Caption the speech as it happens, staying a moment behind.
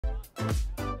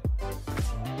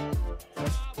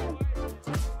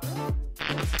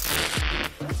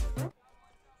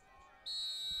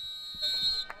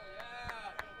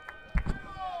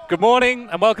Good morning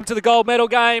and welcome to the gold medal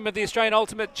game of the Australian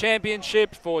Ultimate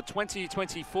Championship for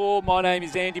 2024. My name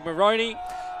is Andy Moroney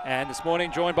and this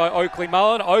morning joined by Oakley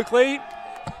Mullen. Oakley,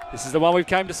 this is the one we've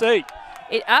came to see.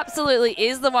 It absolutely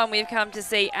is the one we've come to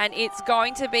see, and it's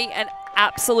going to be an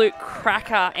absolute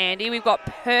cracker, Andy. We've got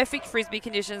perfect frisbee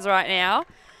conditions right now,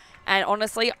 and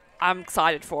honestly, I'm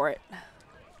excited for it.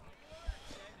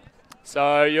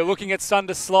 So you're looking at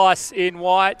SUNDER Slice in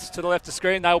white to the left of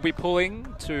screen. They'll be pulling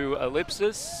to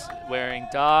ELLIPSIS, wearing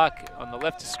dark on the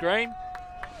left of screen.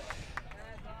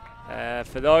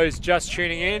 For those just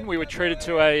tuning in, we were treated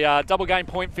to a double game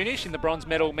point finish in the bronze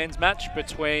medal men's match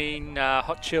between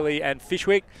Hot Chili and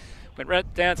Fishwick. Went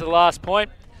right down to the last point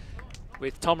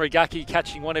with Tom Rigaki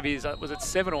catching one of his, was it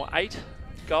 7 or 8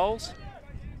 goals?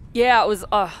 Yeah, it was.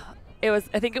 I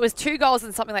think it was 2 goals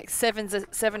and something like seven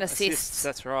assists.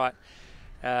 That's right.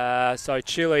 So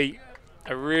Chile,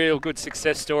 a real good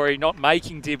success story, not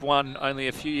making Div 1 only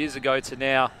a few years ago to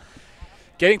now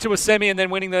getting to a semi and then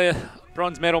winning the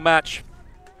bronze medal match.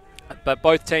 But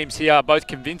both teams here are both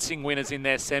convincing winners in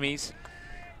their semis.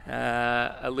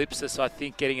 ELLIPSIS, I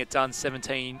think, getting it done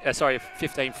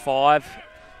 15-5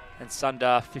 and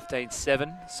SUNDER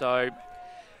 15-7. So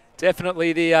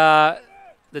definitely the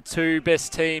 2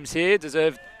 best teams here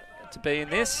deserve to be in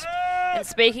this. And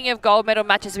speaking of gold medal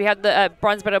matches, we have the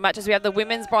bronze medal matches. We have the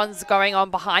women's bronze going on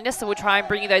behind us, so we'll try and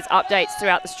bring you those updates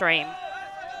throughout the stream.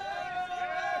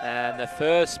 And the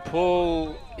first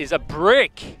pull is a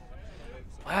brick.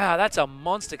 Wow, that's a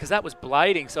monster because that was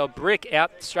blading. So a brick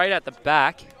out straight out the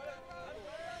back.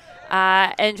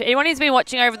 And anyone who's been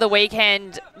watching over the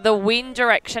weekend, the wind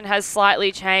direction has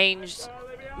slightly changed.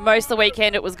 Most of the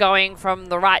weekend it was going from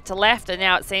the right to left, and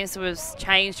now it seems to have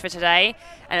changed for today,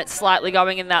 and it's slightly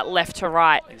going in that left to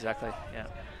right. Exactly, yeah.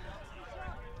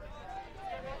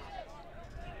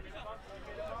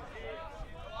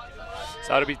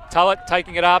 So it'll be Tullett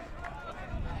taking it up.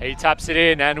 He taps it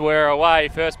in and we're away.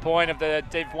 First point of the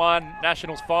Div 1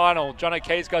 Nationals final. John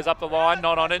O'Keefe goes up the line,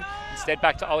 not on it. Instead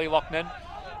back to Ollie Lochnan.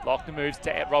 Lochnan moves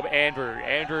to Rob Andrew.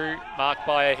 Andrew marked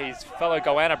by his fellow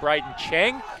Goanna, Braden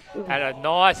Cheng. And a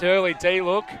nice early D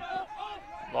look.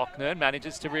 Lochnan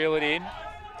manages to reel it in.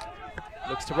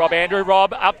 Looks to Rob Andrew.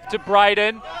 Rob up to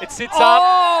Braden. It sits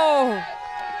up.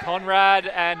 Conrad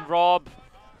and Rob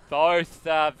both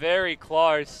very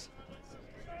close.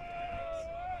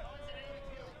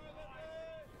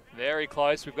 Very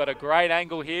close. We've got a great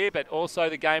angle here, but also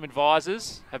the game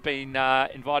advisors have been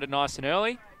invited nice and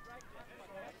early.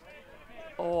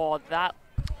 Oh,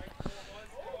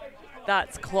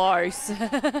 that's close.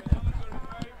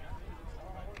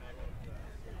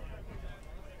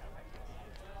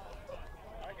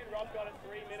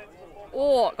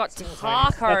 Oh, it got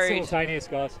tacoed. That's simultaneous,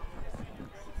 guys.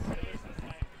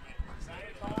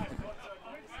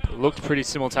 It looked pretty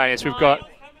simultaneous. We've got...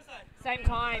 Same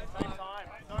time.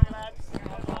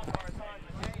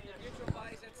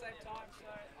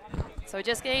 So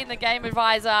just getting the game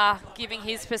advisor giving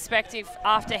his perspective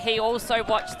after he also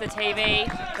watched the TV,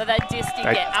 but that disc did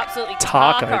get absolutely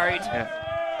tacoed.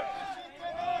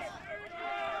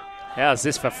 How's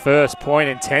this for first point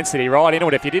intensity? Right into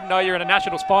it. If you didn't know you're in a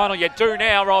Nationals final, you do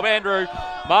now. Rob Andrew,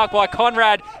 marked by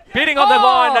Conrad, bidding on the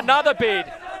line, another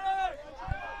bid.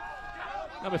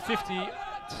 Number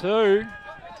 52.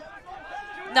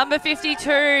 Number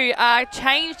 52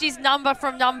 changed his number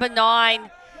from number 9.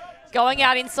 Going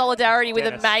out in solidarity with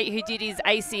a mate who did his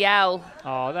ACL.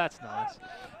 Oh, that's nice.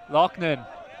 Lochnan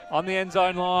on the end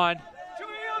zone line.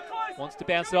 Wants to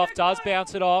bounce it off, does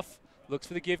bounce it off. Looks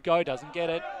for the give-go, doesn't get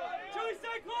it.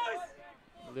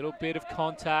 A little bit of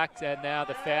contact, and now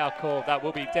the foul call. That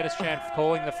will be Dennis Tran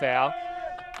calling the foul.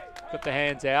 Got the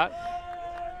hands out.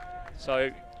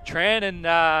 So Tran and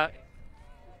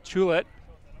Tullett.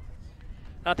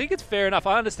 I think it's fair enough.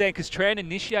 I understand because Tran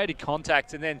initiated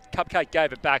contact and then Cupcake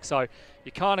gave it back. So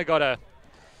you kind of got to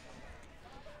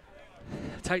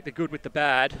take the good with the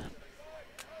bad.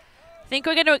 I think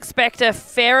we're going to expect a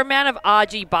fair amount of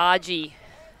argy-bargy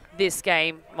this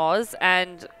game, Moz.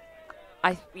 And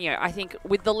I think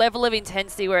with the level of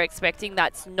intensity we're expecting,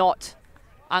 that's not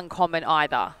uncommon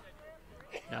either.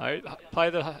 No,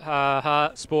 play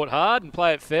the sport hard and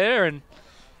play it fair and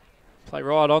play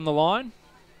right on the line.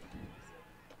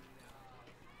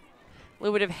 A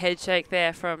little bit of head shake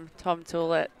there from Tom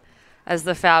Tullett as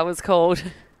the foul was called.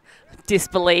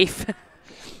 Disbelief.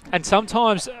 And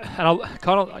sometimes, and I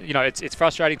kind of, it's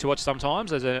frustrating to watch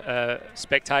sometimes as a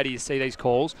spectator. You see these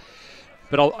calls,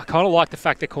 but I kind of like the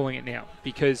fact they're calling it now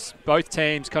because both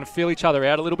teams kind of feel each other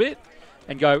out a little bit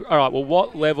and go, all right, well,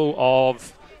 what level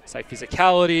of, say,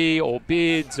 physicality or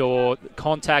bids or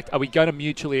contact are we going to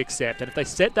mutually accept? And if they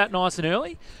set that nice and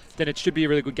early, then it should be a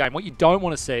really good game. What you don't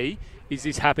want to see is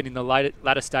this happen in the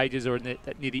latter stages or near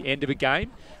the end of a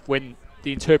game when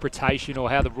the interpretation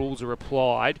or how the rules are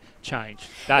applied change.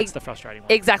 That's the frustrating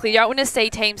one. Exactly. You don't want to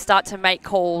see teams start to make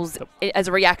calls as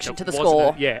a reaction to the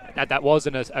score. That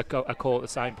wasn't a call at the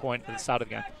same point at the start of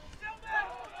the game.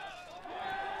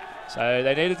 So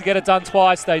they needed to get it done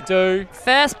twice. They do.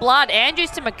 First blood.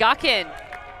 Andrews to McGuckin.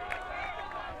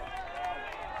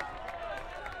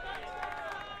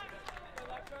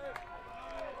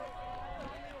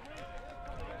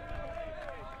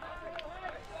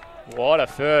 What a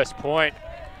first point.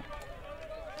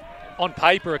 On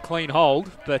paper, a clean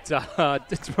hold, but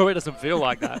it probably doesn't feel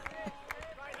like that.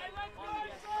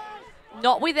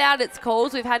 Not without its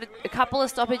calls. We've had a couple of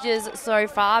stoppages so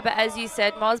far, but as you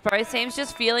said, Moz, both teams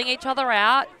just feeling each other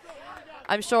out.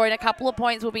 I'm sure in a couple of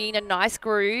points we'll be in a nice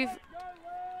groove.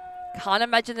 Can't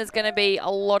imagine there's going to be a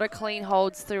lot of clean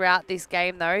holds throughout this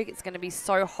game, though. It's going to be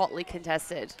so hotly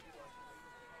contested.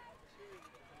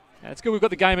 It's good we've got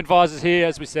the game advisors here,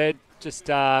 as we said. Just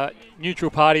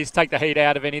neutral parties, take the heat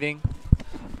out of anything.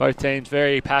 Both teams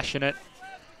very passionate.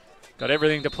 Got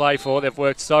everything to play for. They've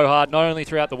worked so hard, not only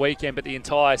throughout the weekend, but the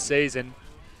entire season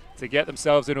to get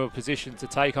themselves into a position to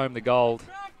take home the gold.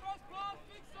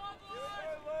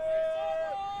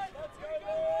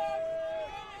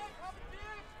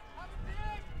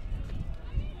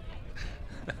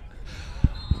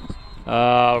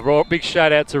 Big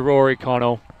shout out to Rory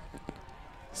Connell.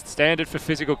 Standard for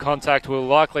physical contact will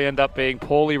likely end up being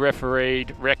poorly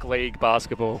refereed rec league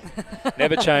basketball.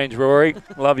 Never change, Rory.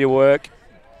 Love your work.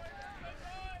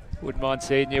 Wouldn't mind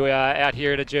seeing you out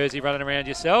here in a jersey running around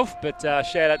yourself, but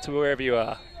shout out to wherever you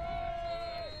are.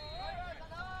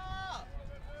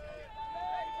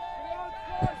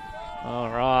 All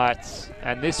right,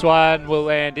 and this one will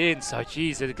land in. So,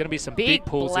 geez, there's going to be some big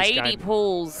pulls this game. Big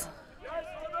pulls.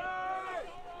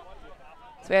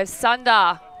 So we have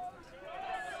SUNDER.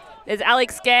 There's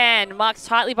Alex Gann, marked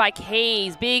tightly by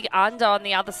Keys. Big under on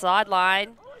the other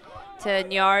sideline to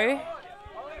Nyo.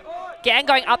 Gann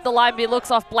going up the line, but he looks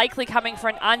off. Blakely coming for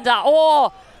an under.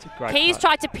 Oh, Keys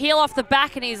tried to peel off the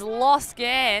back, and he's lost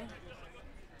Gann.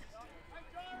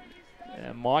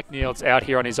 Yeah, Mike Neal's out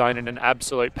here on his own in an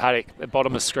absolute paddock. At the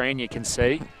bottom of the screen, you can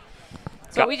see.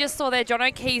 So we just saw there, John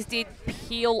O'Keefe did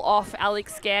peel off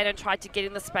Alex Gann and tried to get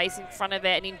in the space in front of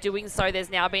it, and in doing so, there's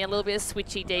now been a little bit of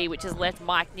switchy D, which has left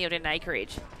Mike Neal in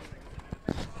acreage.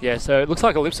 Yeah, so it looks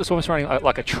like ELLIPSIS almost running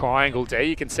like a triangle D.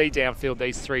 You can see downfield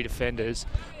these three defenders.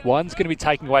 One's going to be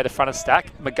taking away the front of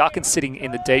stack. McGuckin's sitting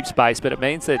in the deep space, but it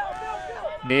means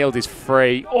that Neal is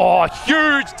free. Oh,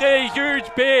 huge D, huge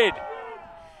bid.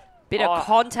 Bit of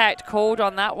contact called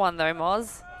on that one, though,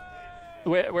 Moz.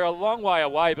 We're a long way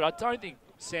away, but I don't think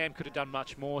Sam could have done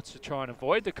much more to try and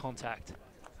avoid the contact.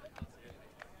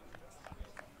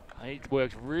 He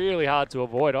worked really hard to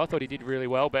avoid. I thought he did really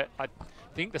well, but I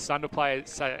think the SUNDER player is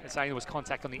saying there was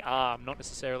contact on the arm, not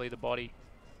necessarily the body.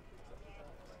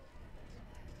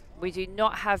 We do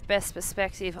not have best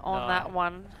perspective on that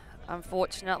one,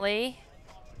 unfortunately.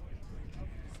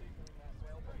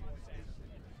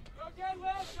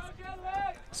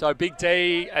 So Big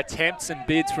D attempts and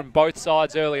bids from both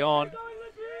sides early on.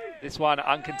 This one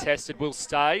uncontested will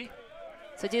stay.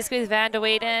 So disc with Van der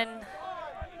Weeden.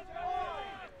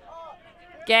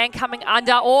 Gann coming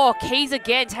under. Oh, Keys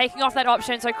again taking off that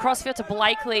option. So crossfield to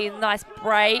Blakely. Nice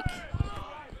break.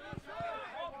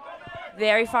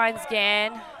 There he finds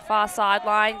Gann. Far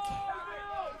sideline.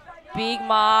 Big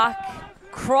mark.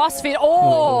 Crossfield.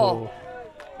 Oh!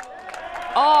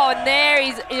 Oh, and there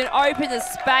he's in an open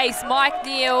space. Mike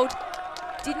Neal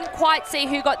didn't quite see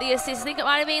who got the assist. I think it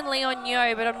might have been Leon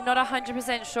Yo, but I'm not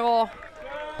 100% sure.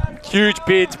 Huge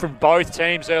bids from both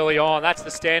teams early on. That's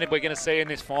the standard we're going to see in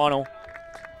this final.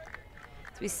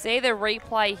 So we see the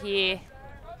replay here.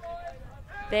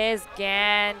 There's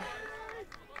Gann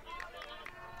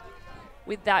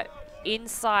with that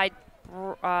inside,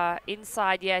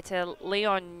 to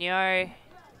Leon Yo.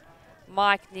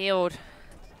 Mike Neal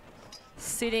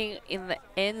sitting in the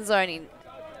end zone in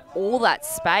all that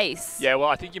space. Yeah, well,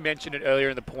 I think you mentioned it earlier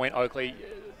in the point, Oakley.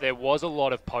 There was a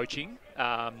lot of poaching,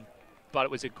 but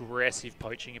it was aggressive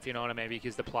poaching, if you know what I mean,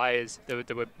 because the players, there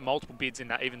were multiple bids in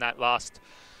that, even that last,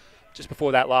 just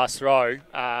before that last throw,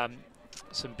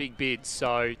 some big bids.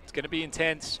 So it's going to be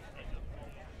intense.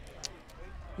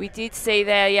 We did see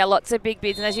there, yeah, lots of big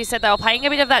bids. And as you said, they were playing a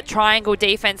bit of that triangle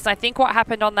defense. And I think what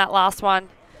happened on that last one,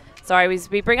 sorry,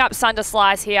 we bring up SUNDER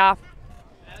slice here.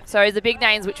 So the big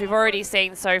names which we've already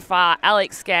seen so far,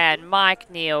 Alex Scan,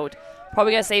 Mike Neild,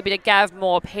 probably going to see a bit of Gav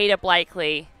Moore, Peter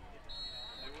Blakely.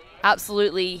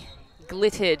 Absolutely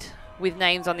glittered with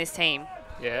names on this team.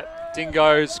 Yeah,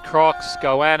 Dingoes, Crocs,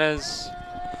 Goannas,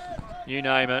 you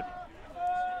name it.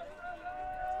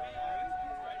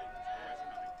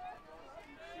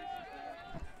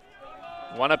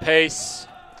 One apiece.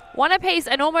 One apiece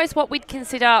and almost what we'd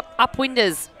consider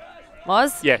upwinders,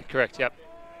 Moz. Yeah, correct, yep.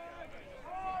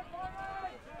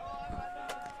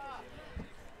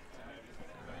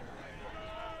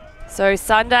 So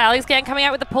Sunder, Alex Gann coming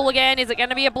out with the pull again. Is it going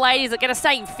to be a blade? Is it going to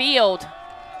stay in field?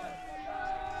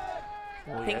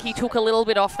 I think he took a little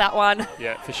bit off that one.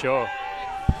 Yeah, for sure.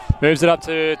 Moves it up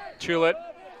to Tulip.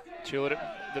 Tulip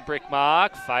at the brick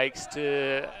mark. Fakes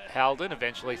to Halden.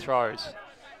 Eventually throws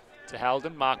to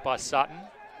Halden. Marked by Sutton.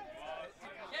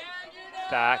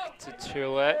 Back to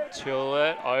Tulip.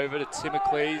 Tulip over to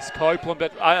Timocles. Copeland,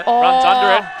 but runs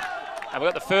under it. And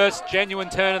we've got the first genuine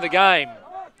turn of the game.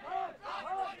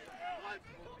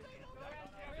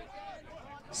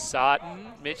 Sutton,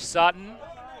 Mitch Sutton,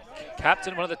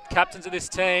 captain, one of the captains of this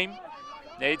team,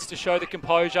 needs to show the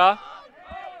composure.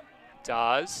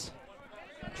 Does.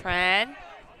 Tran.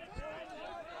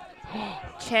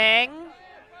 Chang.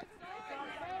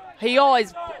 He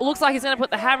always looks like he's going to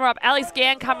put the hammer up. Alex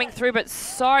Gann coming through, but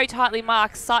so tightly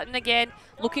marked. Sutton again,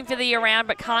 looking for the around,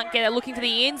 but can't get it. Looking for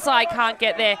the inside, can't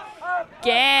get there.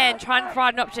 Gann trying to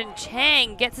provide an option.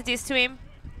 Chang gets a diss to him.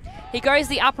 He goes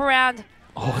the up around.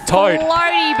 Oh, toad.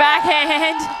 Floaty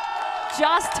backhand.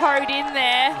 Just toed in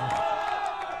there.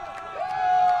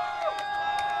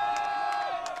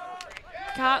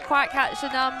 Can't quite catch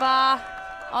the number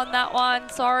on that one,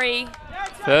 sorry.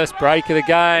 First break of the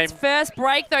game. It's first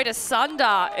break though to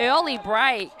Sunder. Early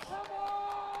break.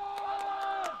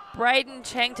 Braden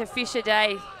Cheng to Fisher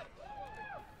Day.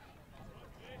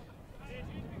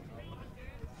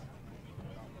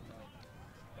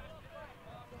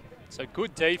 So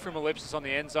good D from Ellipsis on the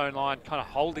end zone line, kind of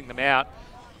holding them out.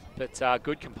 But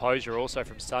good composure also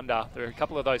from Sunder. There were a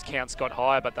couple of those counts got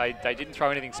higher, but they didn't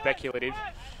throw anything speculative.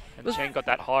 And Cheng got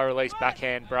that high release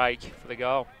backhand break for the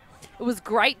goal. It was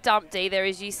great dump D there,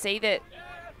 as you see that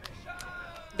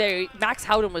Max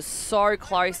Halden was so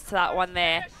close to that one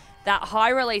there. That high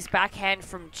release backhand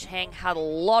from Cheng had a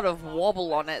lot of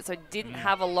wobble on it, so didn't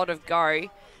have a lot of go.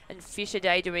 And Fisher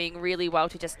Day doing really well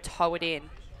to just toe it in.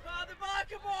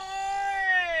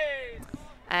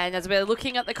 And as we're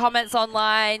looking at the comments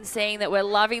online, seeing that we're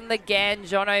loving the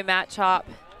Gann-Jono matchup.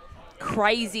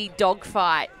 Crazy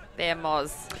dogfight there,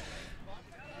 Moz.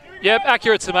 Yep,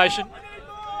 accurate summation.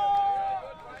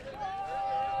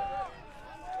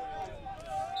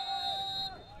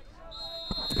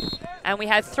 And we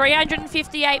have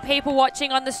 358 people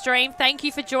watching on the stream. Thank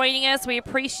you for joining us. We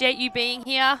appreciate you being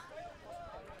here.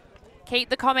 Keep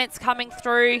the comments coming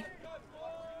through.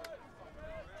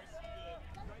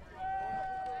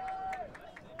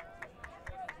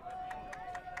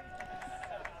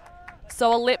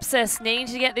 So Ellipsis needing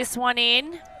to get this one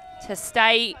in to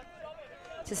stay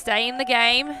in the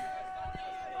game.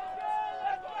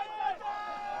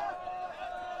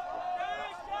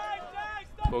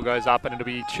 Ball goes up and it'll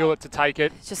be Chulett to take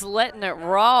it. Just letting it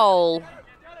roll.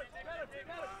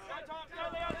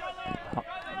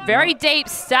 Very deep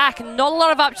stack. Not a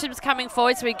lot of options coming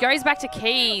forward, so he goes back to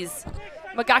Keys.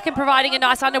 McGuckin providing a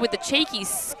nice under with the cheeky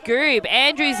scoop.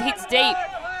 Andrews hits deep.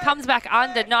 Comes back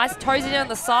under. Nice toes it in on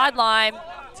the sideline.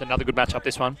 It's another good matchup,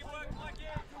 this one.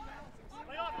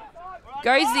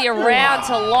 Goes the around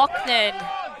to Lochnan.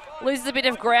 Loses a bit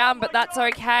of ground, but that's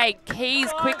okay.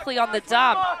 Keys quickly on the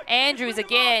dump. Andrews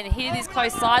again, hit his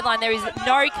close sideline. There is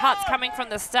no cuts coming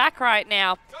from the stack right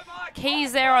now.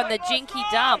 Keys there on the jinky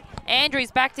dump.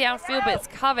 Andrews back downfield, but it's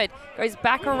covered. Goes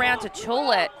back around to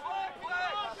Chulett.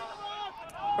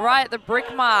 Right at the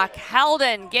brick mark.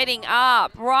 Halden getting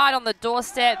up, right on the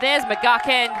doorstep. There's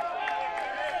McGuckin.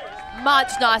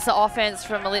 Much nicer offense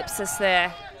from Ellipsis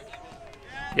there.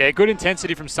 Yeah, good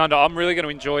intensity from Sunder. I'm really going to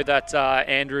enjoy that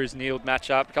Andrews-Neild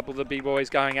matchup. A couple of the big boys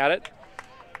going at it.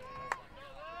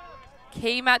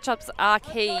 Key matchups are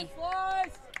key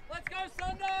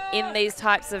in these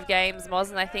types of games, Moz,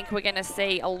 and I think we're going to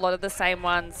see a lot of the same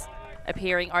ones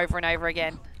appearing over and over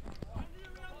again.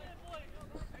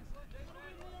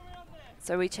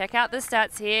 So we check out the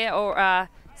stats here. Or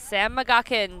Sam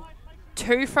McGuckin,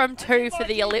 2 from 2 for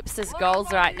the Ellipsis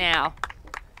goals right now.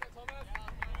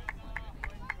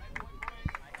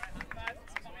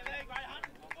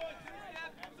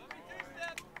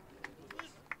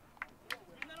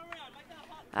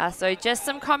 So just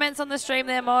some comments on the stream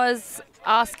there, Moz,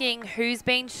 asking who's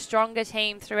been stronger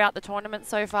team throughout the tournament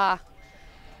so far.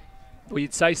 Well,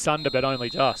 you'd say Sunder, but only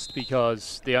just,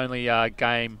 because the only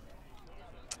game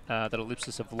that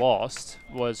ELLIPSIS have lost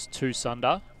was to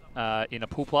Sunder in a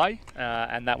pool play,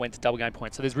 and that went to double game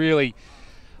points. So there's really,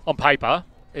 on paper,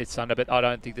 it's Sunder, but I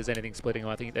don't think there's anything splitting.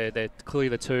 I think they're clearly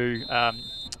the two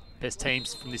best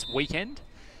teams from this weekend.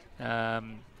 I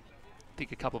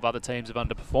think a couple of other teams have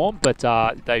underperformed,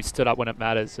 but they've stood up when it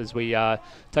matters. As we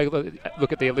take a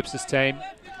look at the ELLIPSIS team,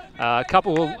 a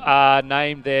couple are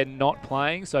named they're not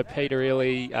playing, so Peter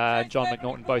Ely and John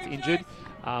McNaughton both injured.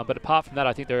 But apart from that,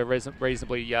 I think they're a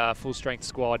reasonably full-strength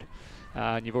squad.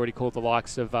 And you've already called the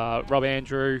likes of Rob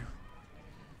Andrew,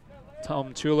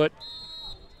 Tom Tullett,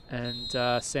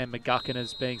 and Sam McGuckin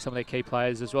as being some of their key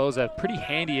players, as well as a pretty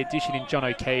handy addition in John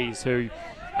O'Keys, who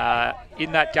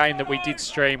in that game that we did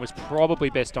stream was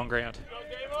probably best on ground.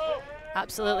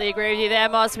 Absolutely agree with you there,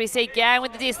 Moss. We see Gan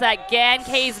with the disc, that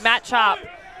Gan-Keys matchup.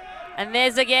 And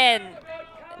there's again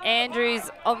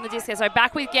Andrews on the disc. So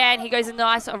back with Gan. He goes a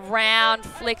nice round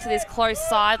flick to this close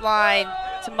sideline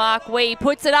to Mark Wee.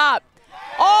 Puts it up.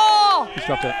 Oh! He's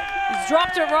dropped it. He's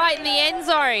dropped it right in the end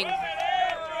zone.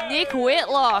 Nick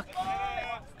Whitlock.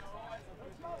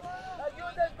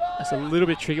 That's a little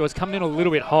bit tricky. It was coming in a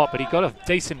little bit hot, but he got a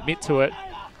decent mitt to it.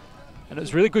 And it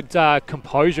was really good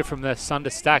composure from the Sunder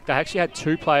stack. They actually had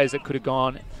two players that could have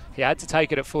gone. He had to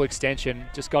take it at full extension.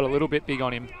 Just got a little bit big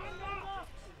on him.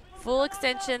 Full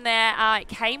extension there. It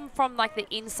came from like the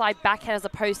inside backhand as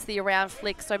opposed to the around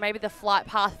flick, so maybe the flight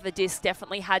path of the disc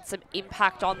definitely had some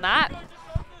impact on that.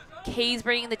 Keys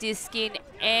bringing the disc in.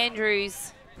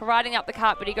 Andrews providing up the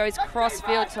cut, but he goes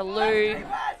crossfield to Lou.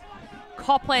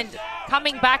 Copland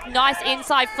coming back, nice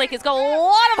inside flick. It's got a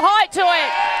lot of height to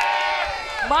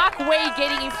it. Mark Wee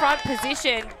getting in front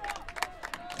position.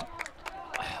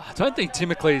 I don't think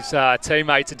Timocles'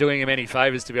 teammates are doing him any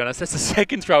favours, to be honest. That's the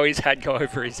second throw he's had go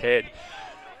over his head.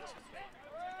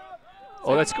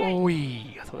 Oh, that's go.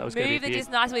 I thought that was going to be Move the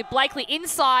disc nicely. Blakely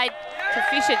inside to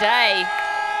Fisher Day.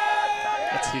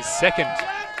 That's his second.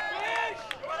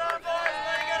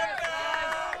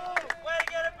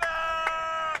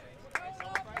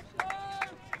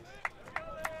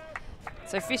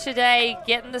 So Fisher Day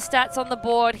getting the stats on the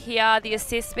board here. The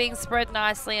assists being spread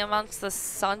nicely amongst the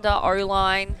Sunder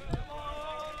O-line.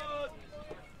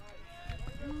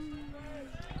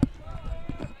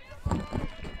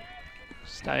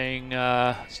 Staying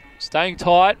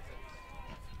tight,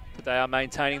 but they are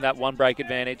maintaining that one break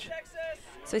advantage.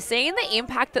 So seeing the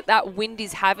impact that that wind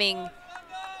is having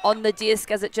on the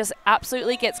disc as it just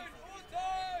absolutely gets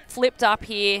flipped up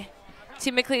here.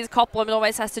 Timocles Copland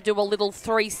always has to do a little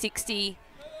 360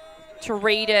 to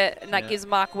read it, and that gives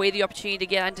Mark Wee the opportunity to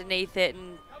get underneath it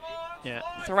and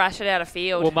thrash it out of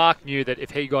field. Well, Mark knew that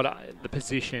if he got the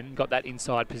position, got that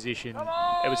inside position,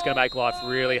 it was going to make life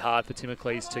really hard for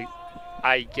Timocles to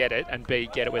A, get it, and B,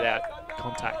 get it without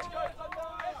contact.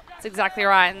 That's exactly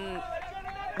right. And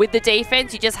with the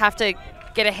defense, you just have to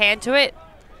get a hand to it.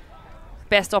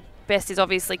 Best is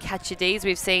obviously catch your Ds.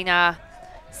 We've seen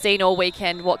all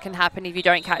weekend what can happen if you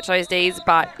don't catch those Ds,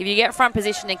 but if you get front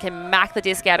position and can mack the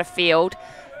disc out of field,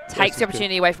 takes the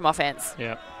opportunity away from offense.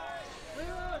 Yeah.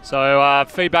 So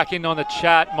feedback in on the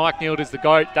chat. Mike Neild is the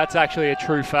GOAT. That's actually a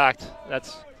true fact.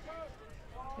 That's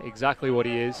exactly what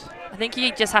he is. I think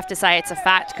you just have to say it's a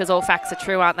fact because all facts are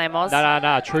true, aren't they, Moz?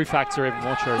 No. True facts are even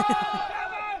more true.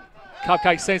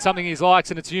 Cupcake's seen something he likes,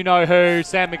 and it's you-know-who,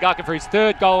 Sam McGuckin for his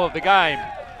third goal of the game.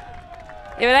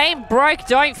 If it ain't broke,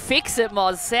 don't fix it,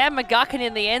 Moz. Sam McGuckin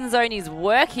in the end zone is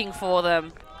working for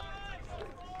them.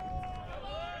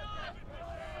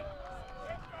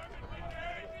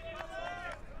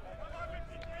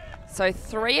 So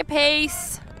 3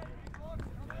 apiece.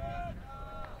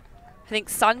 I think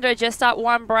Sunder just up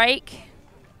 1 break.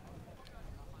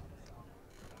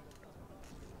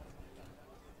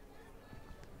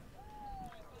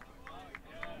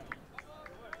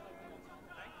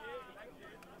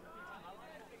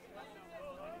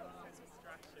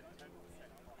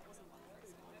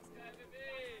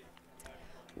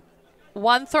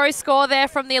 One throw score there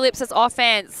from the ELLIPSIS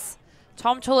offense.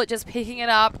 Tom Tullett just picking it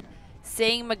up,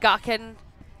 seeing McGuckin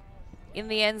in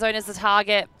the end zone as the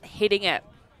target, hitting it.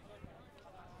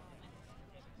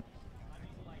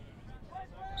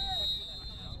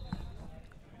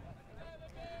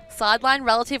 Sideline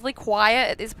relatively quiet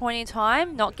at this point in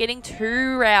time, not getting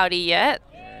too rowdy yet.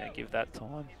 Yeah, give that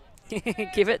time.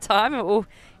 Give it time,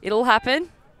 it'll happen.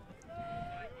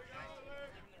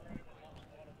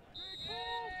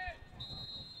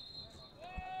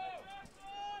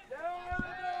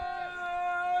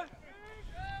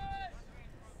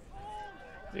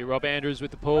 Rob Andrews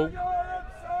with the pull.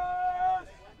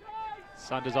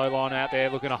 Sunder's O-line out there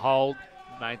looking to hold.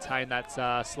 maintain that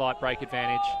slight break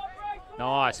advantage.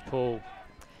 Nice pull.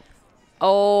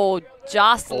 Oh,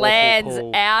 just Awful lands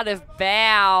pull. out of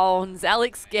bounds.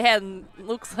 Alex again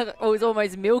looks like he's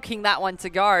almost milking that one to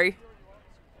go.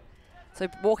 So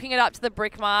walking it up to the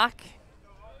brick mark.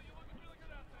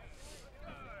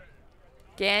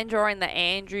 Gann drawing the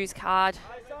Andrews card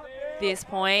this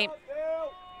point.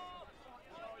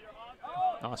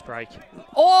 Nice break.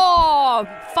 Oh,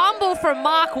 fumble from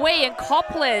Mark Wee and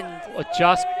Copland. It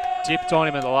just dipped on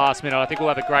him at the last minute. I think we'll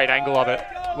have a great angle of it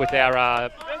with our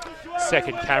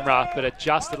second camera, but it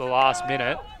just at the last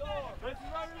minute,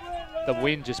 the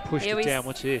wind just pushed it down.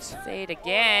 Watch this. See it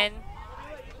again.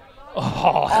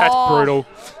 Oh, that's brutal.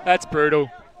 That's brutal.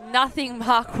 Nothing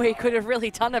Mark Wee could have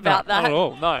really done about that. Not at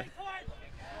all, no.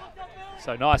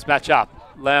 So nice match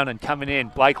up. Loughnan coming in,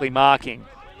 Blakely marking.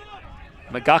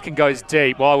 McGuckin goes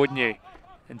deep, why wouldn't you?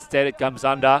 Instead it comes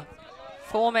under.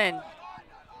 Foreman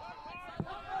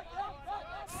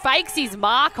fakes his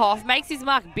mark off, makes his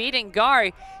mark bid and go.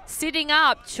 Sitting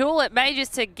up, Tulip manages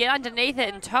to get underneath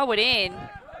it and tow it in.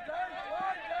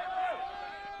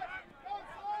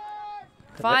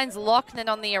 Finds Loughnan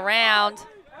on the around.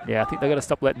 Yeah, I think they've got to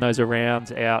stop letting those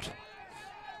arounds out.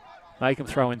 Make them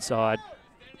throw inside.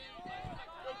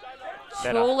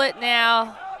 Tulip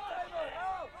now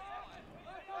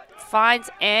finds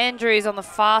Andrews on the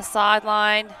far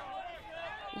sideline.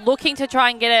 Looking to try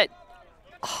and get it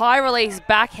high release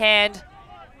backhand.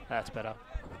 That's better.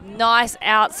 Nice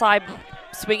outside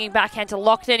swinging backhand to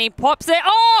Loughnan. He pops it.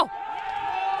 Oh!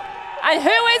 And who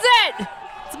is it?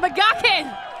 It's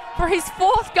McGuckin for his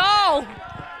 4th goal.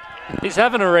 He's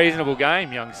having a reasonable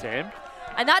game, young Sam.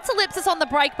 And that's Ellipsis on the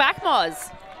break back,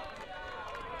 Moz.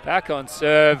 Back on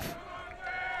serve.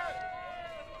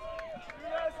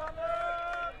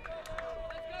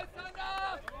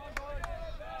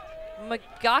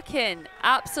 McGuckin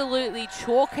absolutely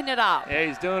chalking it up. Yeah,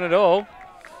 he's doing it all.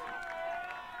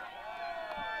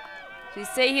 So you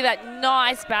see here that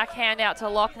nice backhand out to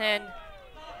Loughnan.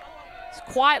 It's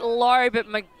quite low, but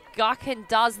McGuckin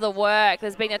does the work.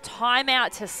 There's been a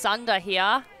timeout to Sunder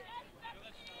here.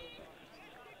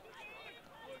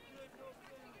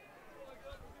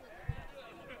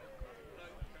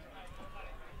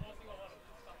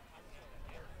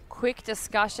 Quick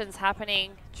discussions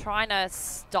happening, trying to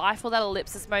stifle that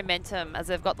Ellipsis momentum as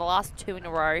they've got the last 2 in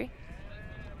a row.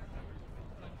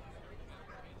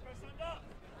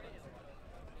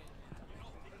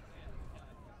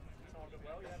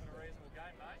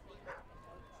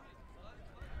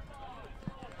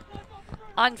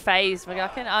 Unfazed,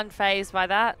 McGuckin, unfazed by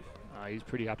that. Oh, he's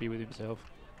pretty happy with himself.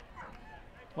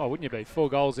 Well, wouldn't you be? 4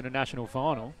 goals in a national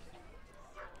final.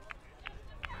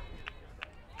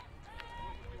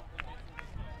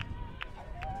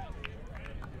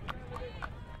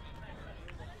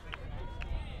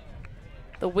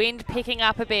 The wind picking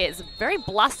up a bit. It's very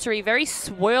blustery, very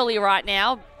swirly right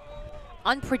now.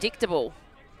 Unpredictable.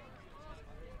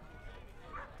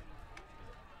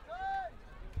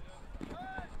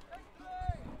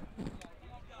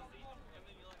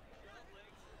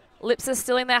 Ellipsis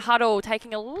still in their huddle,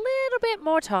 taking a little bit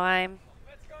more time.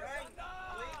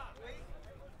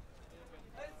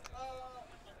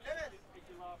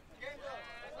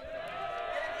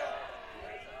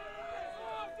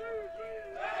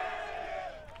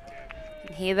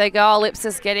 And here they go,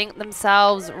 Ellipsis getting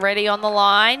themselves ready on the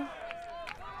line.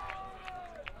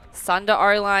 Sunder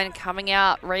O-line coming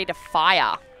out, ready to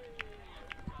fire.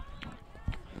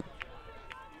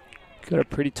 Got a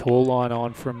pretty tall line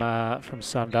on from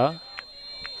Sunder.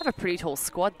 Have a pretty tall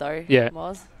squad though. Yeah.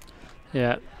 Moz.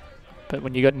 Yeah. But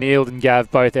when you got Neild and Gav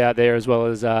both out there as well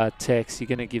as Tex, you're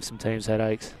going to give some teams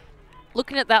headaches.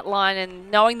 Looking at that line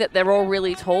and knowing that they're all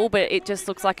really tall, but it just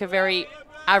looks like a very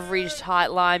average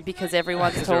height line because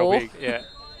everyone's They're all tall. big, yeah.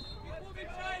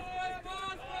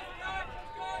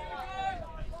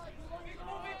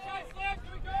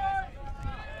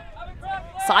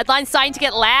 Sideline's starting to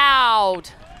get loud.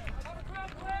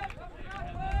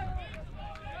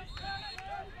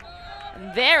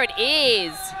 And there it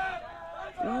is.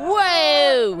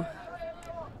 Whoa!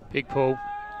 Big pull.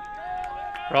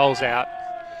 Rolls out.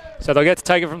 So they'll get to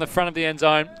take it from the front of the end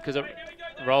zone because it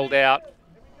rolled out.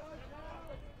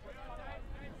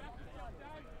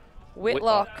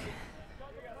 Whitlock.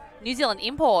 New Zealand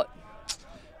import.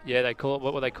 Yeah, they call it,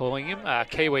 what were they calling him?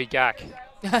 Kiwi Gak.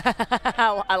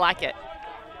 I like it.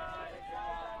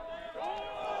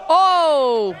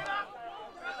 Oh!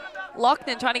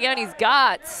 Loughnan trying to get on his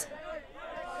guts.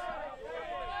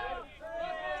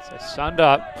 So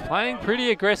Sunder playing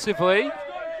pretty aggressively.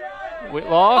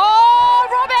 Whitlock. Oh,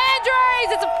 Rob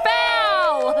Andrews! It's a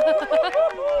foul!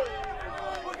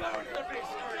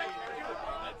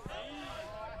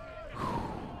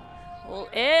 Well,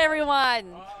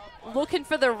 everyone looking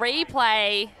for the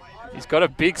replay. He's got a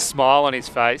big smile on his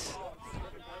face.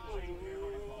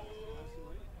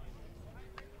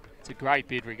 It's a great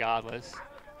bid regardless.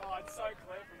 Oh, it's so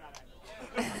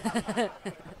clear from that angle.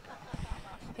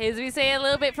 Here's we see a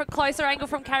little bit from closer angle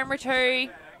from camera 2.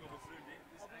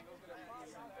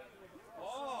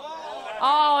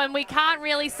 Oh, and we can't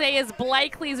really see as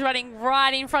Blakely's running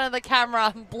right in front of the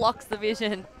camera and blocks the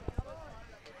vision.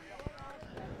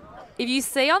 If you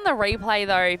see on the replay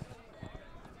though,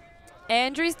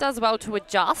 Andrews does well to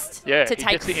adjust, to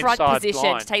take front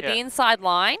position, to take the inside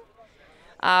line.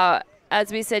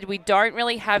 As we said, we don't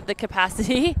really have the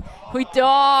capacity.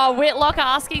 Whitlock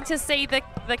asking to see the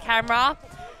camera,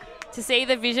 to see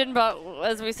the vision, but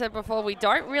as we said before, we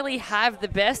don't really have the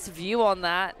best view on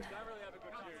that.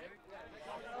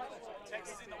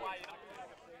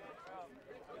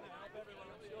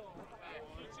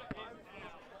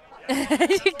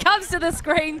 He comes to the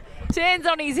screen, turns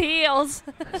on his heels.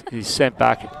 He's sent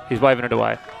back. He's waving it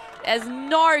away. There's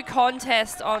no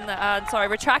contest on the,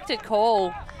 retracted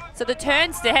call. So the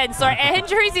turn stands. So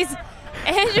Andrews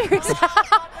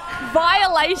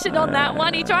violation on that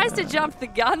one. He tries to jump the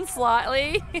gun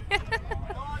slightly.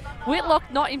 Whitlock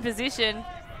not in position.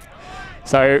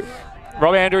 So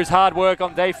Rob Andrews' hard work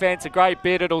on defense, a great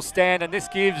bid. It'll stand, and this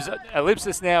gives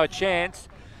ELLIPSIS now a chance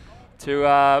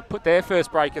to put their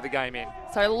first break of the game in.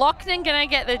 So Loughnane going to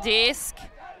get the disc.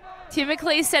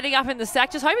 Timocles setting up in the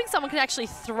sack, just hoping someone can actually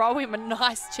throw him a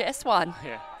nice chest one.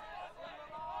 Yeah.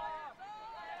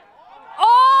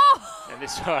 Oh! And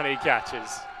this one he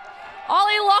catches.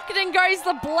 Ollie Loughnane goes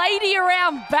the bladey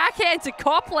around backhand to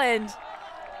Copland.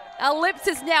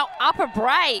 ELLIPSIS now up a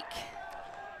break.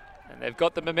 And they've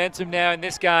got the momentum now in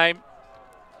this game.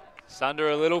 SUNDER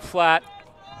a little flat.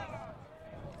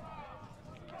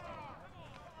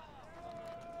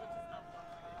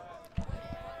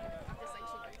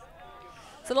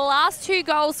 So the last 2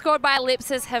 goals scored by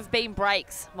ELLIPSIS have been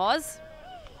breaks, Moz.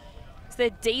 So their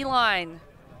D-line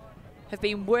have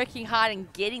been working hard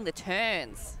and getting the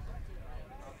turns.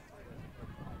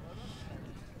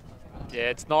 Yeah,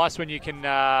 it's nice when you can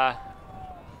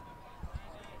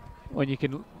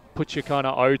put your kind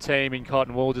of O team in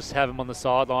cotton wool, just have them on the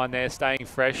sideline there, staying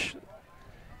fresh,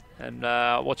 and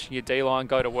watching your D-line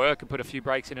go to work and put a few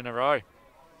breaks in a row.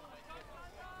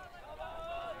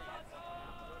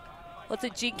 Lots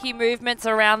of jinky movements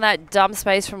around that dump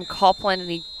space from Copland,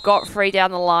 and he got free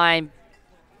down the line.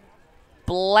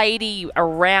 Bladey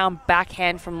around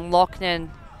backhand from Loughnane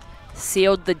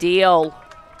sealed the deal.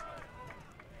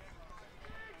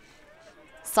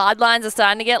 Sidelines are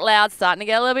starting to get loud, starting to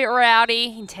get a little bit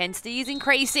rowdy. Intensity is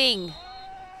increasing.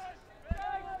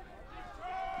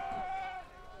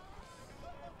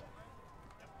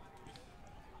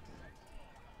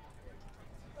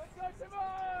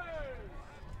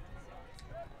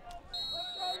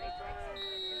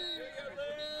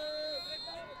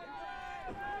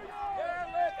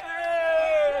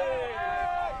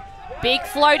 Big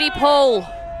floaty pull.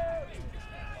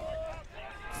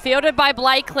 Fielded by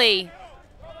Blakely.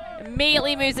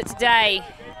 Immediately moves it to Day.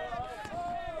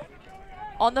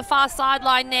 On the far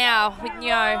sideline now with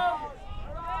Nyo.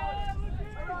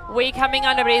 Wee coming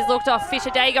under, but he's looked off. Fisher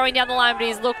Day going down the line, but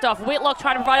he's looked off. Whitlock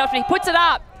trying to provide option. He puts it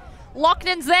up.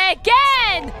 Loughnane's there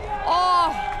again.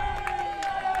 Oh.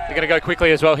 They're going to go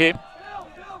quickly as well here.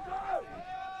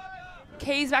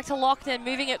 Keys back to Loughnane,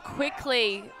 moving it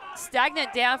quickly.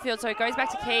 Stagnant downfield, so it goes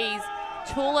back to Keys.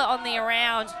 Tula on the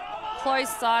around, close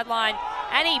sideline,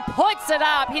 and he puts it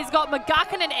up. He's got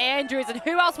McGuckin and Andrews, and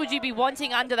who else would you be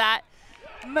wanting under that?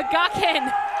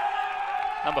 McGuckin.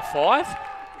 Number 5?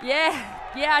 Yeah,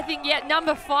 I think,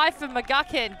 number 5 for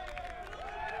McGuckin.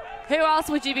 Who else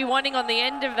would you be wanting on the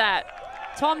end of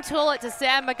that? Tom Tullett to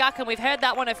Sam McGuckin. We've heard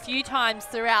that one a few times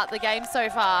throughout the game so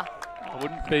far. I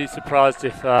wouldn't be surprised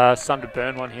if SUNDER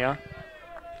burned one here.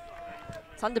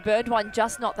 SUNDER burned one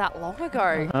just not that long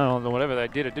ago. Oh, whatever they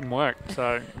did, it didn't work.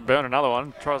 So burn another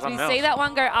one, try something else. You see that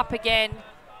one go up again.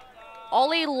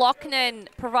 Ollie Loughnane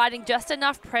providing just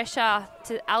enough pressure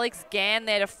to Alex Gann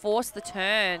there to force the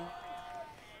turn.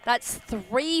 That's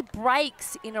 3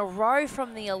 breaks in a row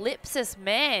from the ELLIPSIS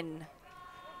men.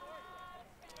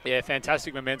 Yeah,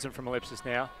 fantastic momentum from ELLIPSIS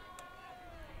now.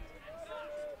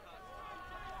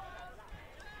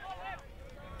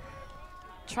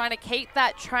 Trying to keep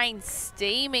that train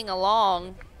steaming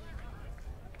along.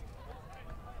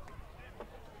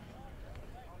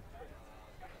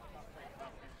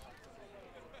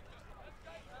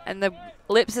 And the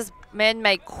ELLIPSIS men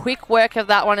made quick work of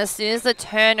that one as soon as the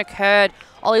turn occurred.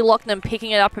 Ollie Loughnane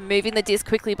picking it up and moving the disc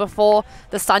quickly before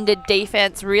the SUNDER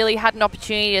defense really had an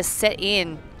opportunity to set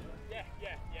in.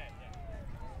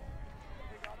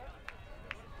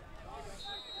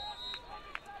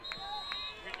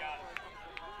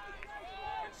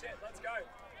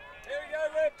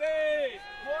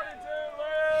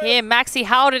 Here, Maxie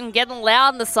Holden getting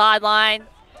loud on the sideline.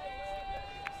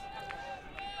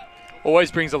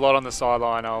 Always brings a lot on the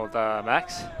sideline, old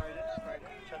Max.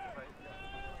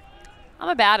 I'm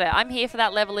about it. I'm here for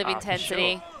that level of For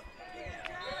intensity. sure.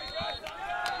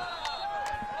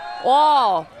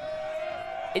 Whoa.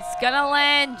 It's going to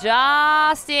land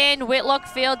just in. Whitlock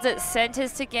fields it,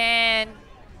 centres to Gann.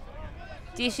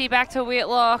 Dishy back to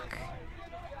Whitlock.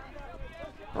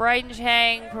 Braden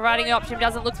Chang providing an option,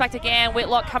 doesn't, looks back to Gann.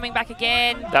 Whitlock coming back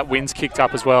again. That wind's kicked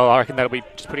up as well. I reckon that'll be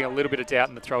just putting a little bit of doubt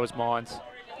in the throwers' minds.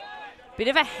 Bit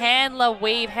of a handler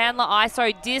weave, handler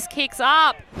ISO. Disc kicks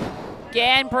up.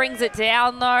 Gann brings it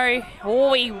down though.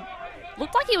 Oh, he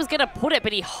looked like he was going to put it,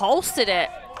 but he holstered it.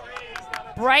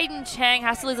 Braden Chang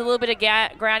has to lose a little bit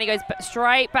of ground. He goes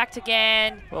straight back to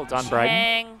Gann. Well done, Chang.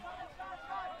 Braden.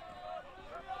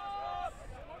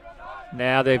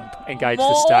 Now they've engaged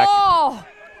the stack. Oh,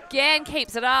 Gann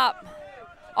keeps it up.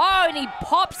 Oh, and he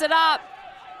pops it up.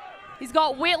 He's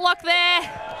got Whitlock there.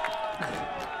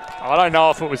 I don't know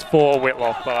if it was for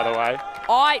Whitlock, by the way.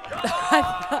 I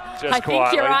think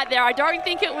quietly. you're right there. I don't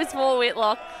think it was for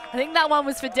Whitlock. I think that one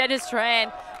was for Dennis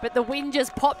Tran, but the wind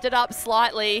just popped it up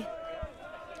slightly.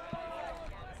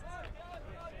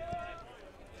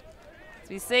 So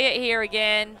we see it here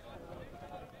again.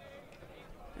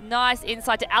 Nice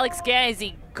insight to Alex Gann as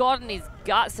he got in his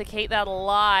guts to keep that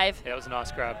alive. Yeah, it was a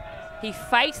nice grab. He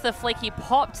faked the flick, he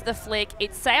popped the flick.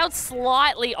 It sailed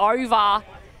slightly over.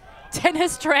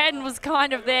 Dennis Tran was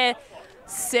kind of there,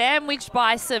 sandwiched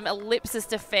by some ellipsis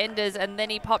defenders, and then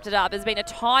he popped it up. There's been a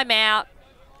timeout.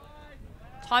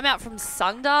 Timeout from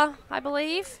SUNDER, I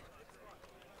believe.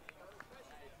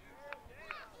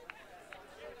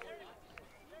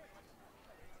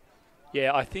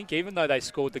 Yeah, I think even though they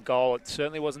scored the goal, it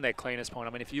certainly wasn't their cleanest point.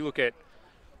 I mean, if you look at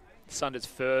SUNDER's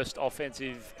first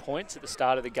offensive points at the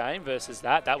start of the game versus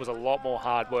that was a lot more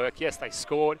hard work. Yes, they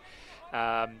scored,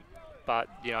 but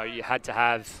you know, you had to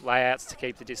have layouts to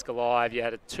keep the disc alive. You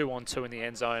had a 2-on-2 in the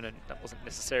end zone, and that wasn't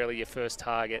necessarily your first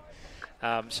target.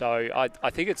 So I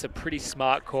think it's a pretty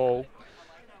smart call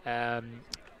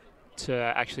to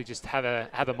actually just have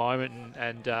a moment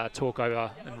and talk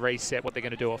over and reset what they're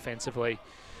going to do offensively.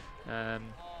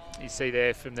 You see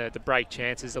there from the break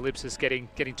chances, ELLIPSIS getting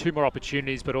 2 more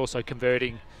opportunities, but also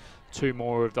converting 2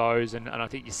 more of those, and I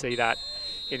think you see that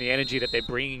in the energy that they're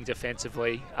bringing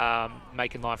defensively,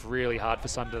 making life really hard for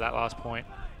SUNDER that last point.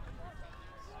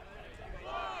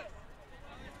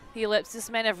 The ELLIPSIS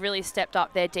men have really stepped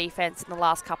up their defense in the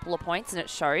last couple of points, and it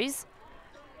shows.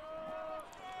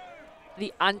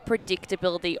 The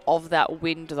unpredictability of that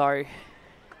wind, though,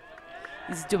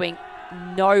 is doing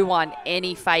no one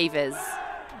any favours.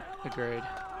 Agreed.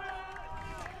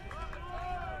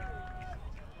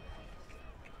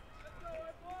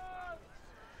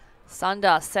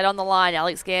 SUNDER set on the line.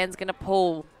 Alex Gann's going to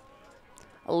pull.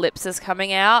 ELLIPSIS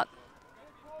coming out.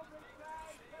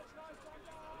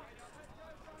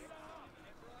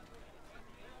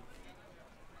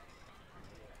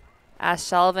 Ash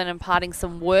Sullivan imparting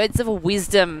some words of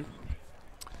wisdom.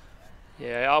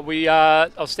 Yeah,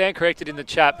 I'll stand corrected in the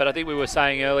chat, but I think we were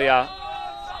saying earlier,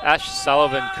 Ash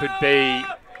Sullivan could be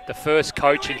the first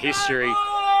coach in history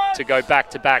to go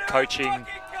back-to-back coaching,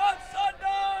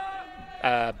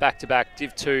 back-to-back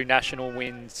Div 2 national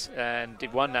wins and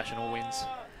Div 1 national wins.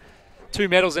 2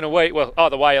 medals in a week. Well,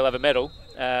 either way, he'll have a medal.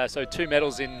 So 2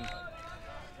 medals in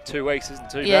 2 weeks isn't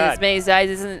too yeah, bad. this many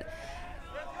days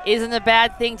isn't a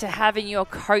bad thing to have in your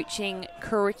coaching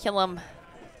curriculum.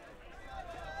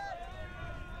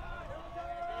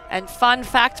 And fun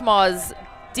fact, Moz,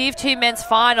 Div 2 men's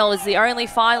final is the only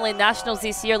final in nationals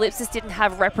this year ELLIPSIS didn't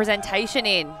have representation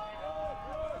in.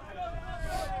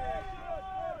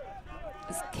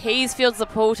 As Keys fields the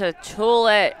pull to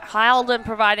Tullett, Halden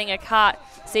providing a cut,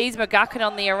 sees McGuckin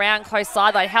on the around close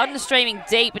sideline. Halden streaming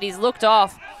deep, but he's looked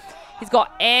off. He's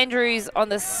got Andrews on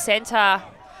the centre,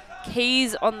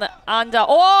 Keys on the under.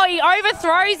 Oh, he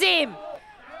overthrows him.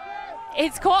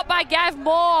 It's caught by Gav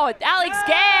Moore. Alex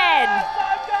Gann.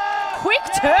 Quick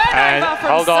turnover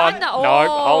from SUNDER.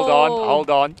 No, hold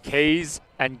on. Keys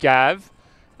and Gav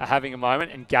are having a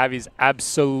moment, and Gav is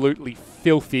absolutely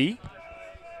filthy.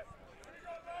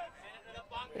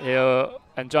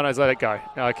 And Jono's let it go.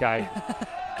 Okay.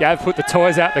 Gav put the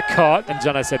toys out the cot, and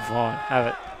Jono said, fine, have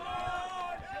it.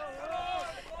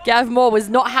 Gav Moore was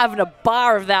not having a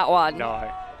bar of that one. No,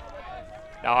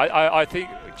 I think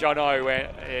Jono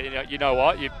went, you know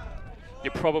what, you're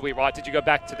probably right. Did you go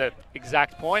back to the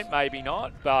exact point? Maybe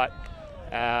not, but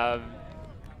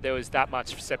there was that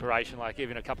much separation, like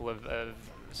even a couple of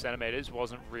centimetres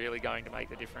wasn't really going to make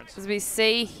the difference. As we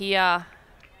see here,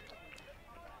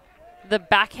 the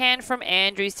backhand from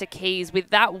Andrews to Keys. With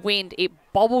that wind, it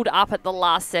bobbled up at the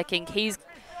last second. Keys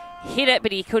hit it,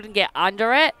 but he couldn't get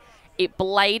under it. It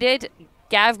bladed.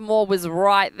 Gav Moore was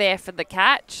right there for the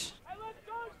catch.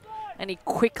 And he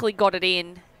quickly got it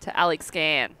in to Alex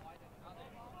Gann.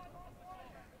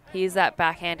 Here's that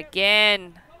backhand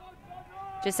again.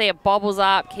 Just see it bobbles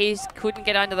up. Keys couldn't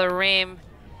get under the rim.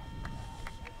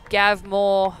 Gav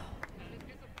Moore.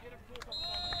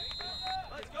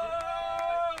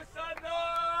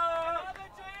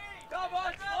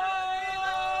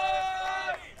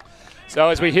 So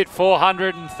as we hit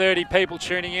 430 people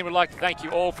tuning in, we'd like to thank you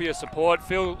all for your support.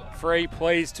 Feel free,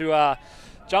 please, to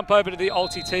jump over to the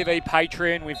ulti.TV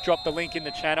Patreon. We've dropped the link in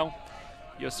the channel.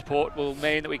 Your support will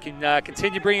mean that we can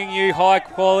continue bringing you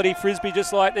high-quality Frisbee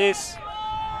just like this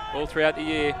all throughout the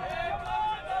year.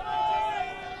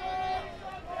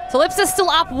 So ELLIPSIS still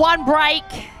up one break.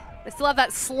 They still have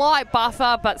that slight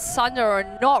buffer, but SUNDER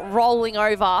are not rolling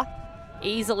over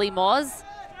easily, Moz.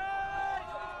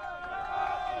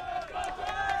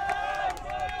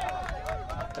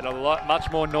 And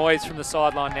much more noise from the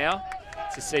sideline now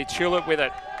to see Tulip with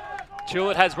it.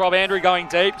 Tulip has Rob Andrew going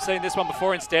deep. Seen this one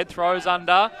before instead. Throws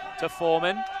under to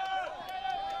Foreman.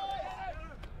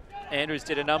 Andrews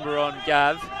did a number on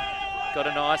Gav. Got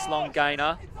a nice long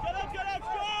gainer.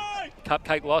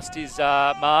 Cupcake lost his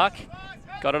mark.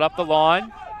 Got it up the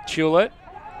line. Tulip.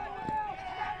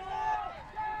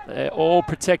 They're all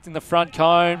protecting the front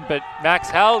cone, but Max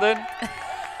Halden.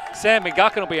 Sam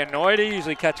McGuckin will be annoyed. He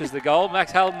usually catches the goal.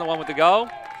 Max Halden, the one with the goal.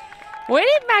 Where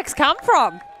did Max come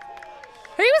from?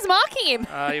 Who was marking him?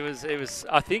 He was.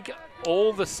 I think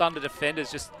all the SUNDER defenders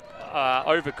just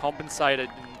overcompensated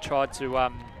and tried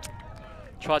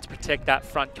to protect that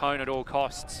front cone at all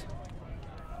costs.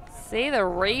 See the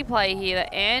replay here.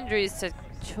 The Andrews to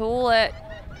Tulip.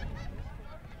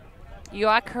 You